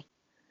another. roll.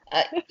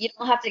 You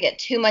don't have to get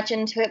too much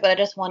into it, but I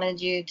just wanted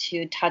you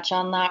to touch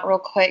on that real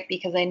quick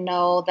because I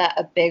know that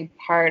a big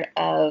part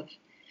of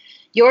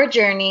your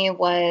journey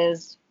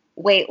was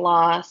weight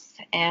loss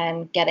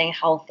and getting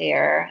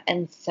healthier.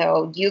 And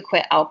so you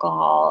quit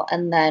alcohol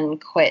and then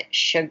quit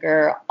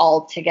sugar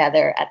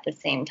altogether at the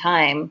same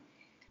time.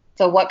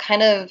 So, what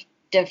kind of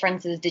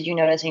differences did you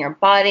notice in your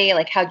body?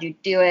 Like, how'd you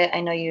do it?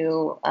 I know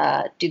you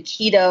do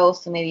keto,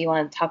 so maybe you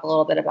want to talk a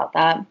little bit about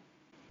that.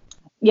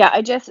 Yeah,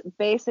 I just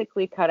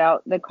basically cut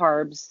out the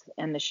carbs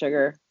and the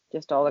sugar,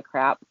 just all the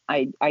crap.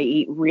 I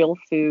eat real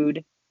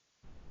food,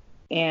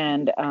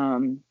 and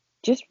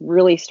just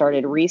really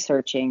started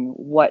researching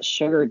what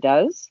sugar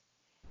does.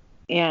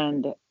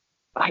 And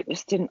I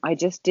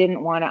just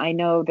didn't want to. I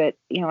know that,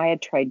 I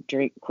had tried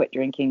quit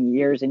drinking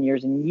years and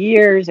years and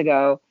years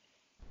ago,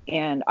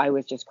 and I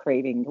was just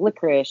craving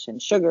licorice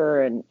and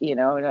sugar, and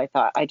I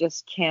thought I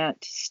just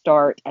can't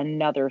start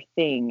another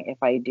thing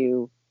if I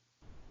do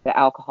the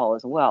alcohol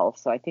as well.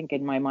 So I think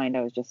in my mind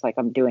I was just like,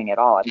 I'm doing it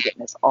all. I'm getting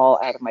this all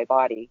out of my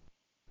body.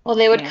 Well,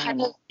 they would kind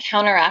And of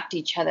counteract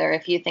each other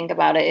if you think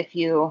about it.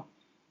 Because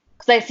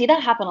I see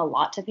that happen a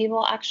lot to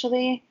people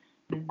actually.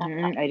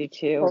 I do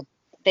So too.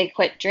 they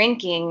quit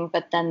drinking,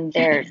 but then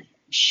their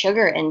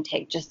sugar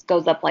intake just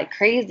goes up like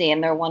crazy,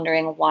 and they're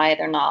wondering why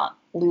they're not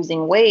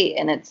losing weight.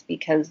 And it's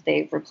because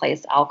they've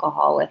replaced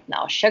alcohol with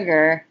now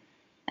sugar.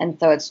 And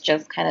so it's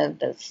just kind of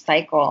this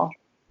cycle.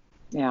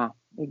 Yeah,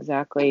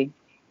 exactly.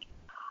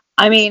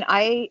 I mean,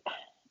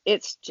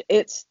 it's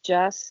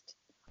just,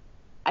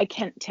 I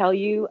can't tell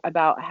you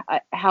about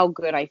how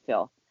good I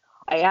feel.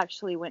 I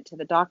actually went to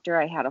the doctor.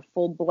 I had a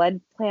full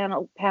blood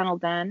panel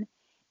done,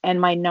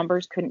 and my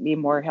numbers couldn't be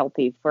more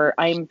healthy.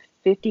 I'm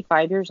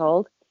 55 years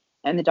old,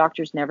 and the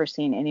doctor's never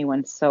seen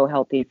anyone so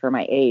healthy for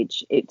my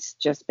age. It's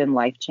just been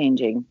life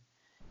changing.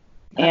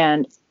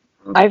 And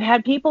I've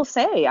had people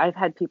say,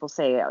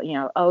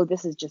 oh,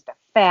 this is just a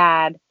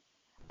fad.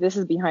 This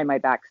is behind my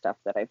back stuff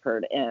that I've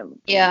heard. And,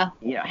 Yeah.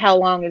 how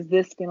long is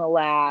this going to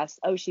last?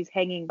 Oh, she's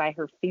hanging by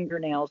her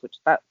fingernails, which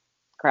that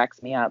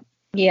cracks me up.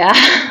 Yeah.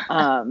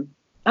 Um,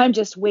 I'm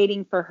just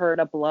waiting for her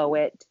to blow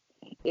it.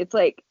 It's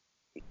like,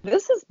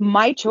 this is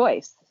my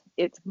choice.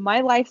 It's my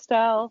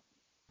lifestyle.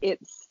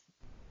 It's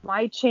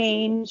my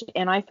change,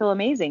 and I feel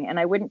amazing. And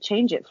I wouldn't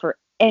change it for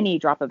any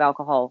drop of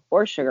alcohol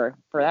or sugar,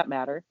 for that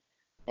matter.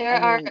 There I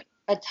are mean,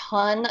 a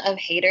ton of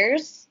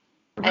haters,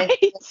 I,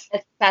 right?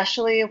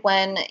 especially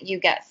when you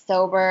get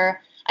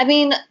sober. I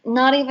mean,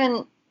 not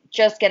even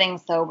just getting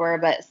sober,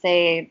 but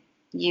say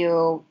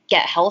you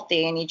get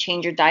healthy and you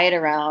change your diet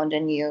around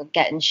and you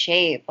get in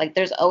shape. Like,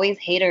 there's always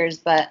haters,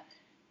 but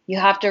you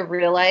have to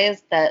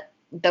realize that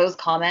those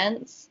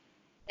comments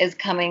is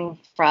coming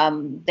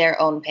from their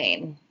own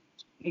pain.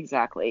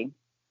 Exactly.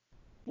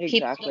 People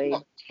Exactly.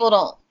 people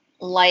don't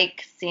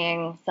like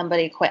seeing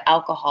somebody quit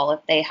alcohol if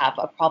they have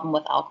a problem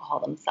with alcohol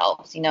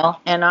themselves, you know?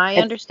 And I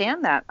It's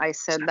understand that. I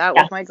said that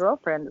yeah. with my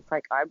girlfriend. It's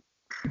like,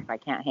 I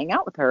can't hang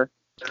out with her.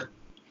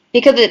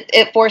 Because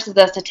it forces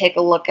us to take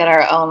a look at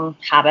our own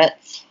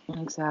habits.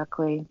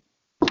 Exactly.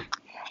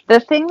 The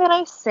thing that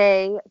I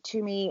say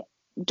to me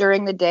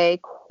during the day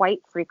quite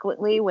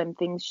frequently when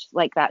things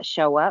like that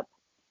show up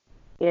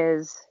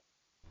is,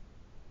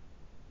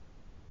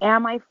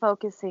 am I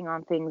focusing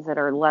on things that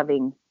are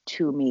loving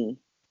to me?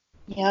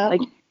 Yep.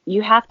 Like,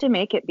 you have to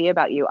make it be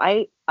about you.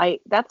 I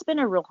that's been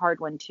a real hard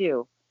one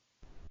too.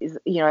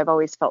 I've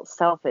always felt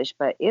selfish,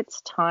 but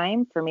it's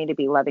time for me to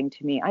be loving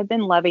to me. I've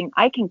been loving.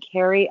 I can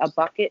carry a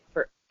bucket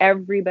for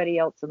everybody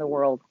else in the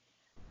world,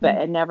 but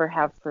I never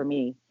have for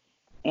me.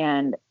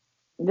 And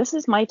this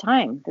is my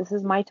time. This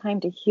is my time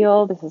to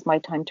heal. This is my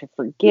time to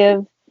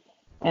forgive.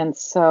 And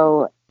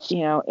so,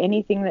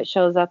 anything that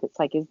shows up, it's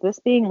like, is this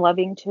being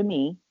loving to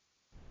me?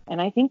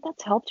 And I think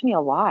that's helped me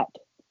a lot,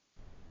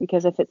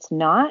 because if it's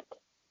not,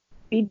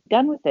 be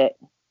done with it.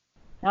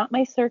 Not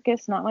my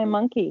circus, not my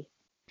monkey.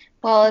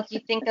 Well, if you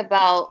think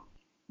about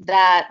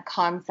that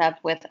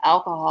concept with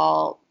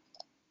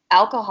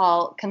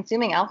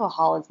consuming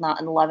alcohol is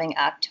not a loving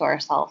act to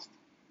ourselves.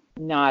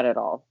 Not at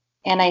all.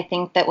 And I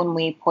think that when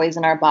we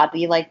poison our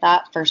body like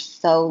that for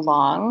so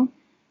long,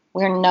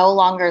 we're no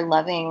longer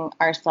loving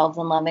ourselves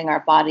and loving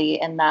our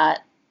body, and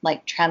that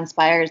like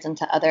transpires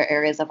into other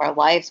areas of our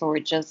lives where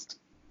it just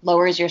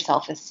lowers your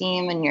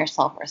self-esteem and your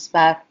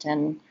self-respect,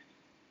 and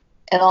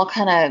it all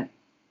kind of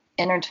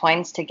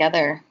intertwines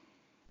together.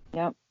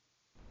 Yep.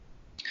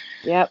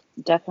 Yep,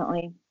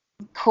 definitely.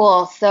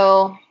 Cool.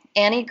 So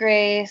Annie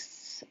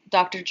Grace,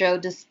 Dr. Joe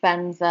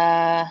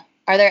Dispenza,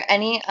 are there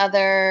any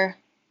other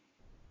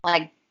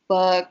like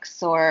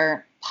books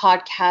or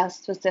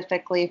podcasts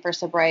specifically for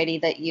sobriety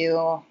that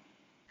you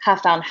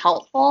have found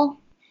helpful?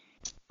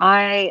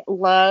 I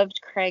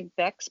loved Craig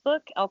Beck's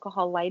book,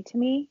 Alcohol Lied to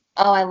Me.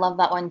 Oh, I love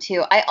that one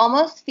too. I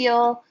almost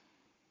feel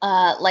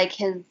like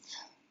his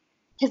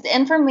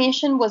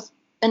information was,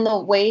 in the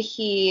way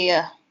he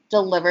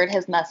delivered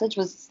his message,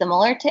 was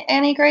similar to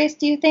Annie Grace,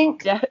 do you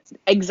think? Yeah,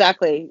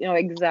 exactly.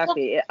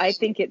 Exactly. I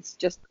think it's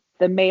just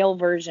the male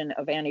version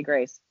of Annie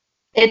Grace.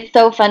 It's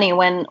so funny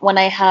when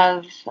I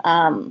have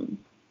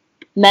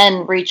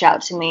men reach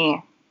out to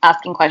me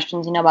asking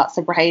questions, about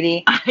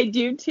sobriety. I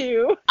do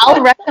too.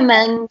 I'll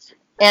recommend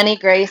Annie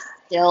Grace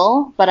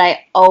still, but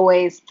I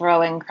always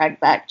throw in Craig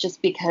Beck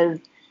just because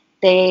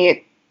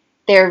they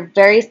they're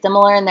very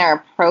similar in their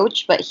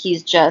approach, but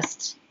he's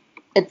just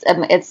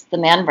it's the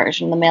man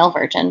version, the male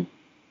version.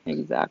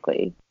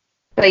 Exactly.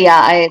 But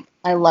yeah,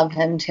 I love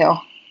him too.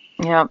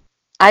 Yeah.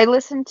 I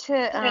listen to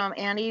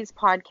Annie's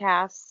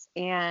podcasts,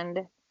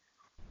 and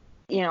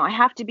I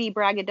have to be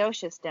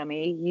braggadocious,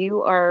 Demi.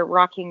 You are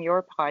rocking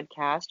your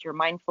podcast, your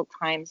Mindful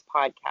Times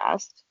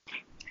podcast.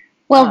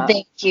 Well,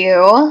 thank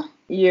you.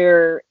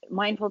 Your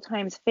Mindful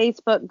Times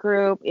Facebook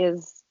group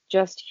is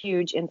just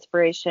huge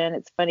inspiration.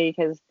 It's funny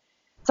because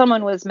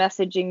someone was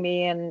messaging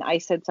me and I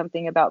said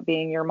something about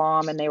being your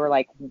mom, and they were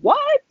like,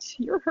 "What?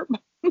 You're her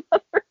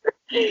mother?"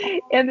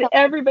 And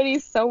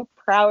everybody's so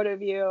proud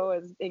of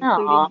you,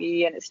 including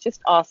me, and it's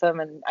just awesome.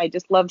 And I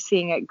just love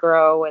seeing it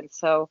grow. And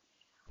so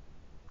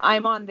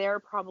I'm on there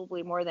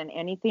probably more than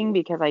anything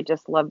because I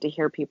just love to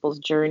hear people's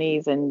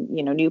journeys, and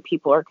new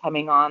people are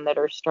coming on that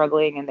are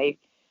struggling, and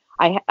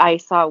I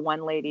saw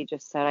one lady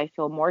just said, I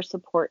feel more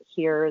support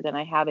here than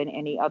I have in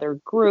any other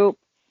group.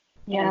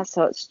 Yeah. And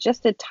so it's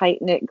just a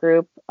tight-knit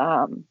group.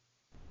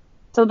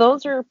 So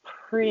those are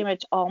pretty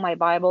much all my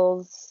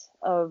Bibles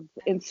of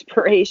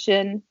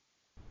inspiration.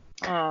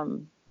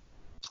 I'm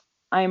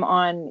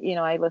on,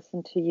 I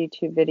listen to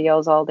YouTube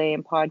videos all day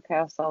and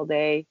podcasts all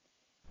day,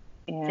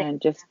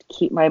 and just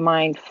keep my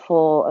mind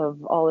full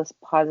of all this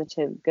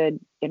positive, good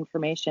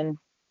information.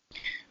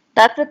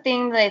 That's a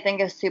thing that I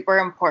think is super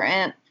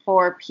important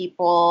for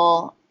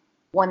people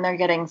when they're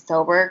getting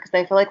sober, because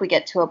I feel like we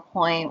get to a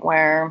point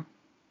where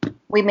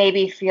we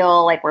maybe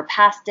feel like we're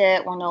past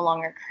it, we're no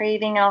longer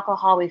craving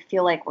alcohol, we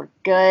feel like we're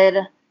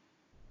good,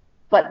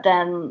 but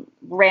then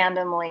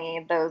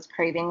randomly those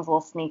cravings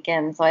will sneak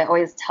in. So I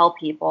always tell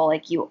people,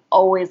 like, you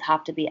always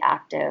have to be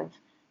active,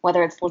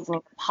 whether it's listening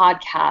to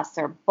podcasts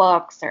or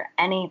books or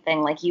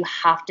anything. Like, you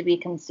have to be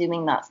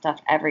consuming that stuff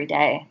every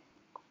day.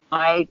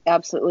 I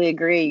absolutely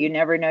agree. You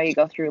never know. You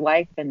go through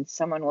life and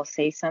someone will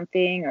say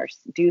something or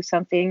do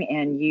something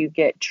and you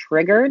get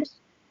triggered.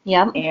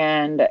 Yep.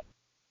 And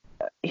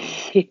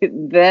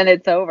then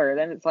it's over.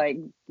 Then it's like,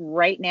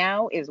 right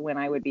now is when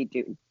I would be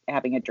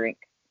having a drink.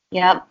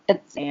 Yep.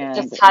 It's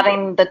just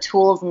having the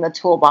tools in the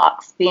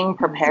toolbox, being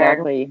prepared.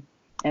 Exactly.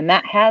 And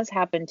that has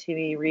happened to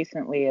me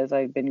recently as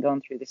I've been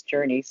going through this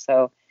journey.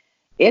 So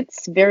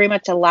it's very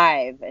much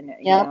alive, and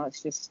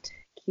it's just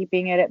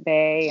keeping it at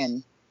bay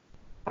and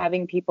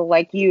having people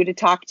like you to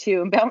talk to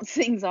and bounce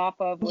things off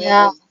of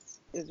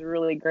is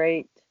really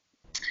great.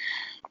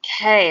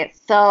 Okay,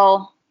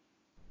 so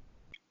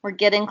we're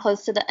getting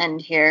close to the end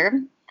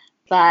here,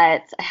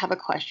 but I have a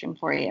question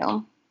for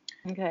you.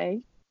 Okay.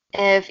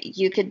 If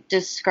you could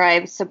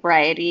describe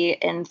sobriety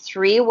in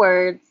 3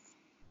 words,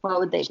 what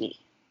would they be?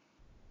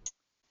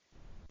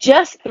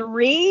 Just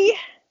 3?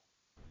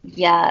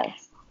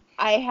 Yes.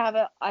 I have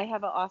an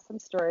awesome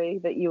story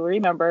that you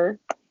remember.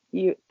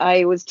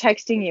 I was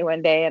texting you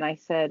one day and I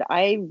said,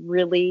 I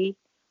really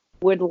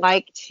would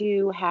like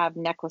to have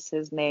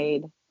necklaces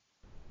made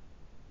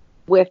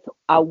with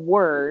a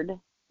word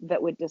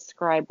that would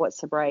describe what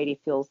sobriety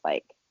feels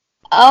like.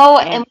 Oh,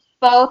 and we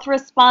both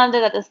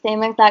responded at the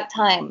same exact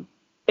time.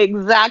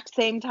 Exact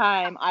same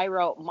time. I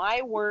wrote,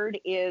 my word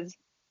is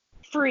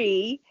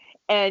free,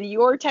 and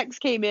your text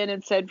came in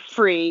and said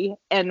free,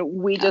 and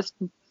we just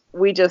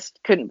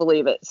couldn't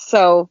believe it.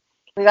 So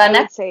I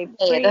would say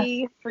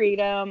free,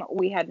 freedom.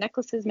 We had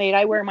necklaces made.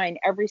 I wear mine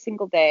every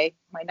single day.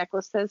 My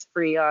necklace says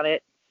free on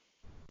it.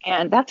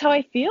 And that's how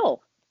I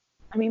feel.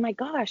 I mean, my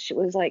gosh, it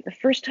was like the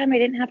first time I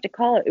didn't have to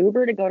call an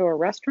Uber to go to a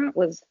restaurant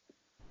was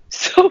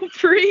so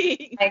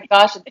free. My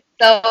gosh, it's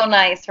so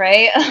nice,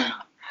 right?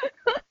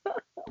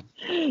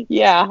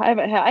 Yeah,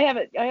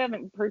 I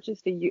haven't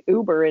purchased a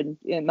Uber in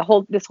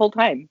this whole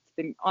time. It's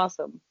been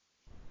awesome.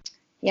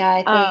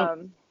 Yeah, I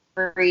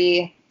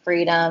think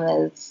freedom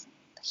is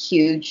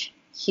huge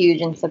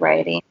in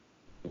sobriety.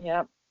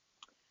 Yep.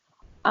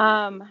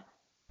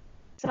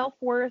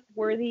 Self-worth,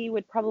 worthy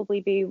would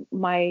probably be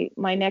my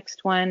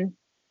next one.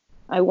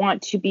 I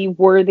want to be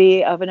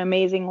worthy of an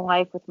amazing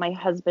life with my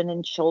husband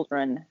and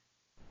children.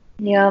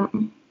 Yeah,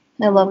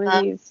 I love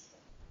that.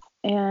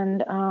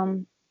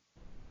 And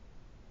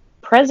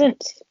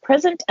present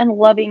and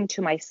loving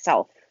to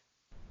myself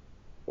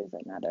is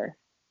another.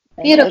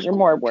 I know those are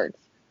more words,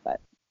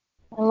 but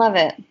I love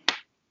it.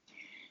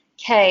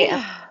 Okay,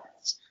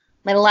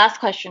 my last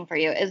question for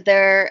you. Is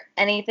there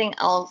anything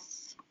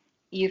else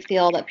you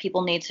feel that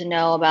people need to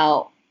know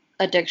about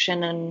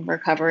addiction and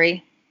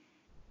recovery?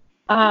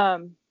 I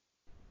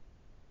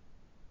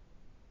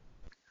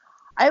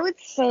would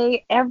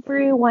say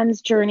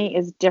everyone's journey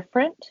is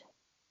different.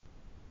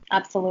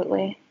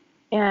 Absolutely.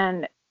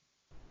 And,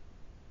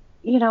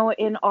 you know,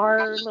 in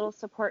our little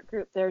support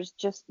group, there's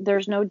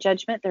no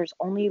judgment. There's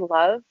only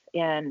love.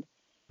 And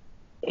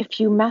if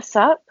you mess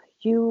up,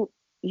 you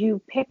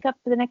pick up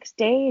the next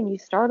day and you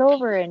start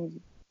over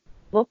and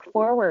look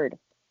forward.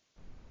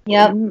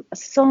 Yep.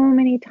 So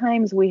many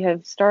times we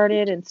have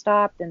started and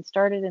stopped and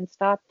started and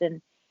stopped,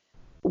 and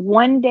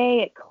one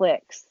day it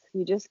clicks.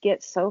 You just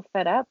get so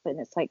fed up, and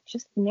it's like,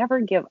 just never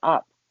give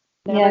up.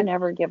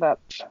 Never give up.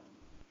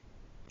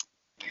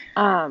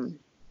 Can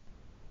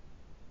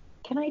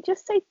I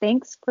just say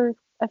thanks for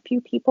a few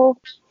people?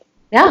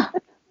 Yeah.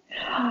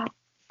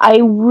 I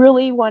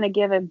really want to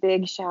give a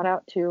big shout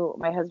out to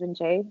my husband,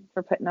 Jay,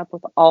 for putting up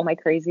with all my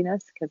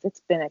craziness, because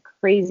it's been a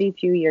crazy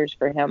few years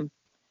for him.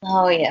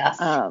 Oh, yes.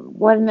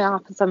 What an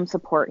awesome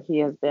support he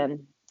has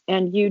been.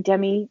 And you,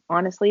 Demi,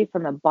 honestly,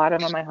 from the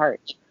bottom of my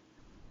heart,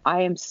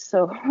 I'm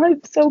so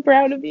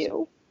proud of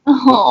you.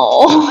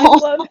 Oh. I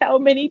love how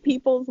many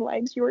people's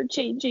lives you're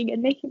changing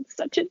and making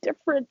such a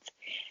difference.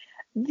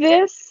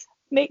 This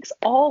makes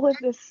all of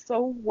this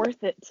so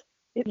worth it.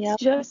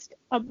 It's just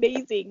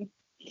amazing.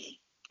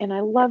 And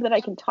I love that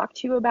I can talk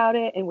to you about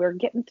it, and we're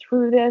getting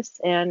through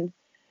this and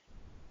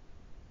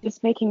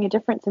just making a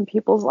difference in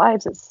people's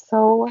lives. It's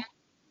so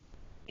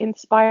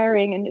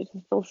inspiring, and it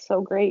just feels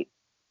so great.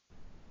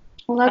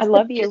 Well, that's I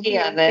love you. Of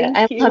it.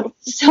 Thank you. Love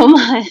you so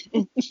much.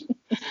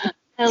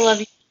 I love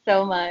you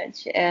so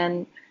much.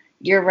 And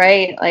you're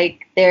right.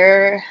 Like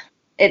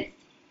it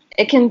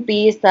can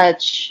be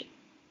such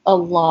a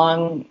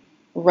long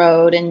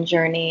road and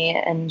journey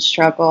and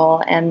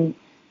struggle, and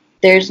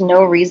there's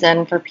no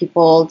reason for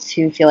people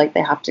to feel like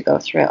they have to go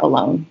through it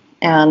alone.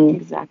 And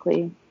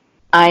exactly.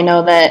 I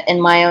know that in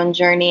my own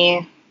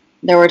journey,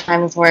 there were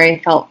times where I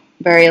felt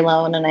very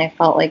alone and I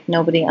felt like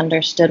nobody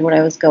understood what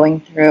I was going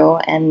through,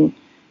 and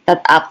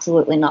that's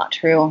absolutely not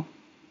true.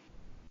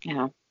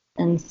 Yeah.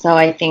 And so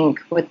I think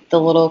with the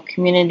little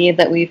community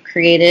that we've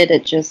created,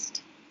 it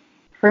just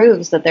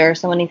proves that there are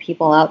so many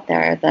people out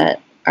there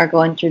that are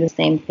going through the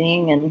same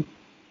thing, and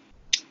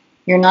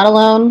you're not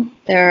alone.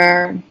 There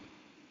are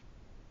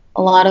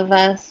a lot of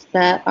us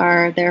that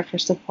are there for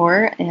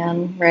support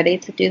and ready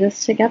to do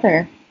this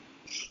together.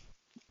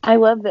 I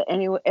love that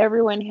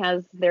everyone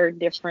has their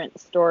different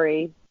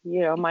story.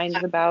 You know,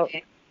 mine's about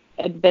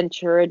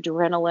adventure,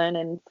 adrenaline,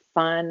 and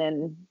fun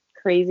and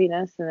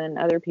craziness, and then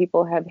other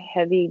people have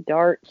heavy,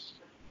 dark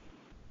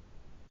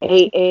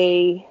AA.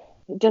 It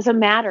doesn't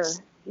matter.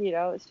 You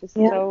know, it's just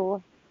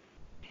so.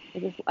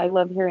 I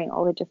love hearing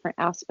all the different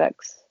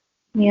aspects.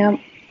 Yeah.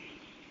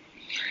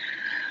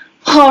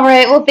 All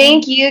right. Well,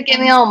 thank you.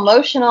 Get me all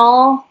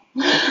emotional.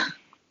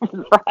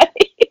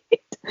 Right.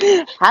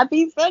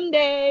 Happy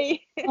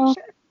Sunday.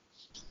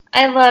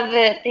 I love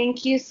it.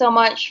 Thank you so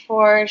much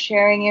for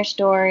sharing your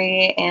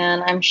story,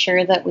 and I'm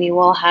sure that we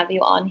will have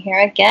you on here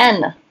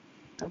again.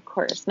 Of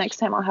course. Next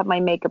time I'll have my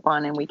makeup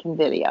on and we can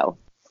video.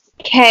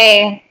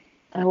 Okay.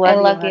 I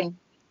love you.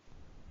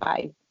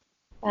 Bye.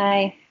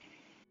 Bye.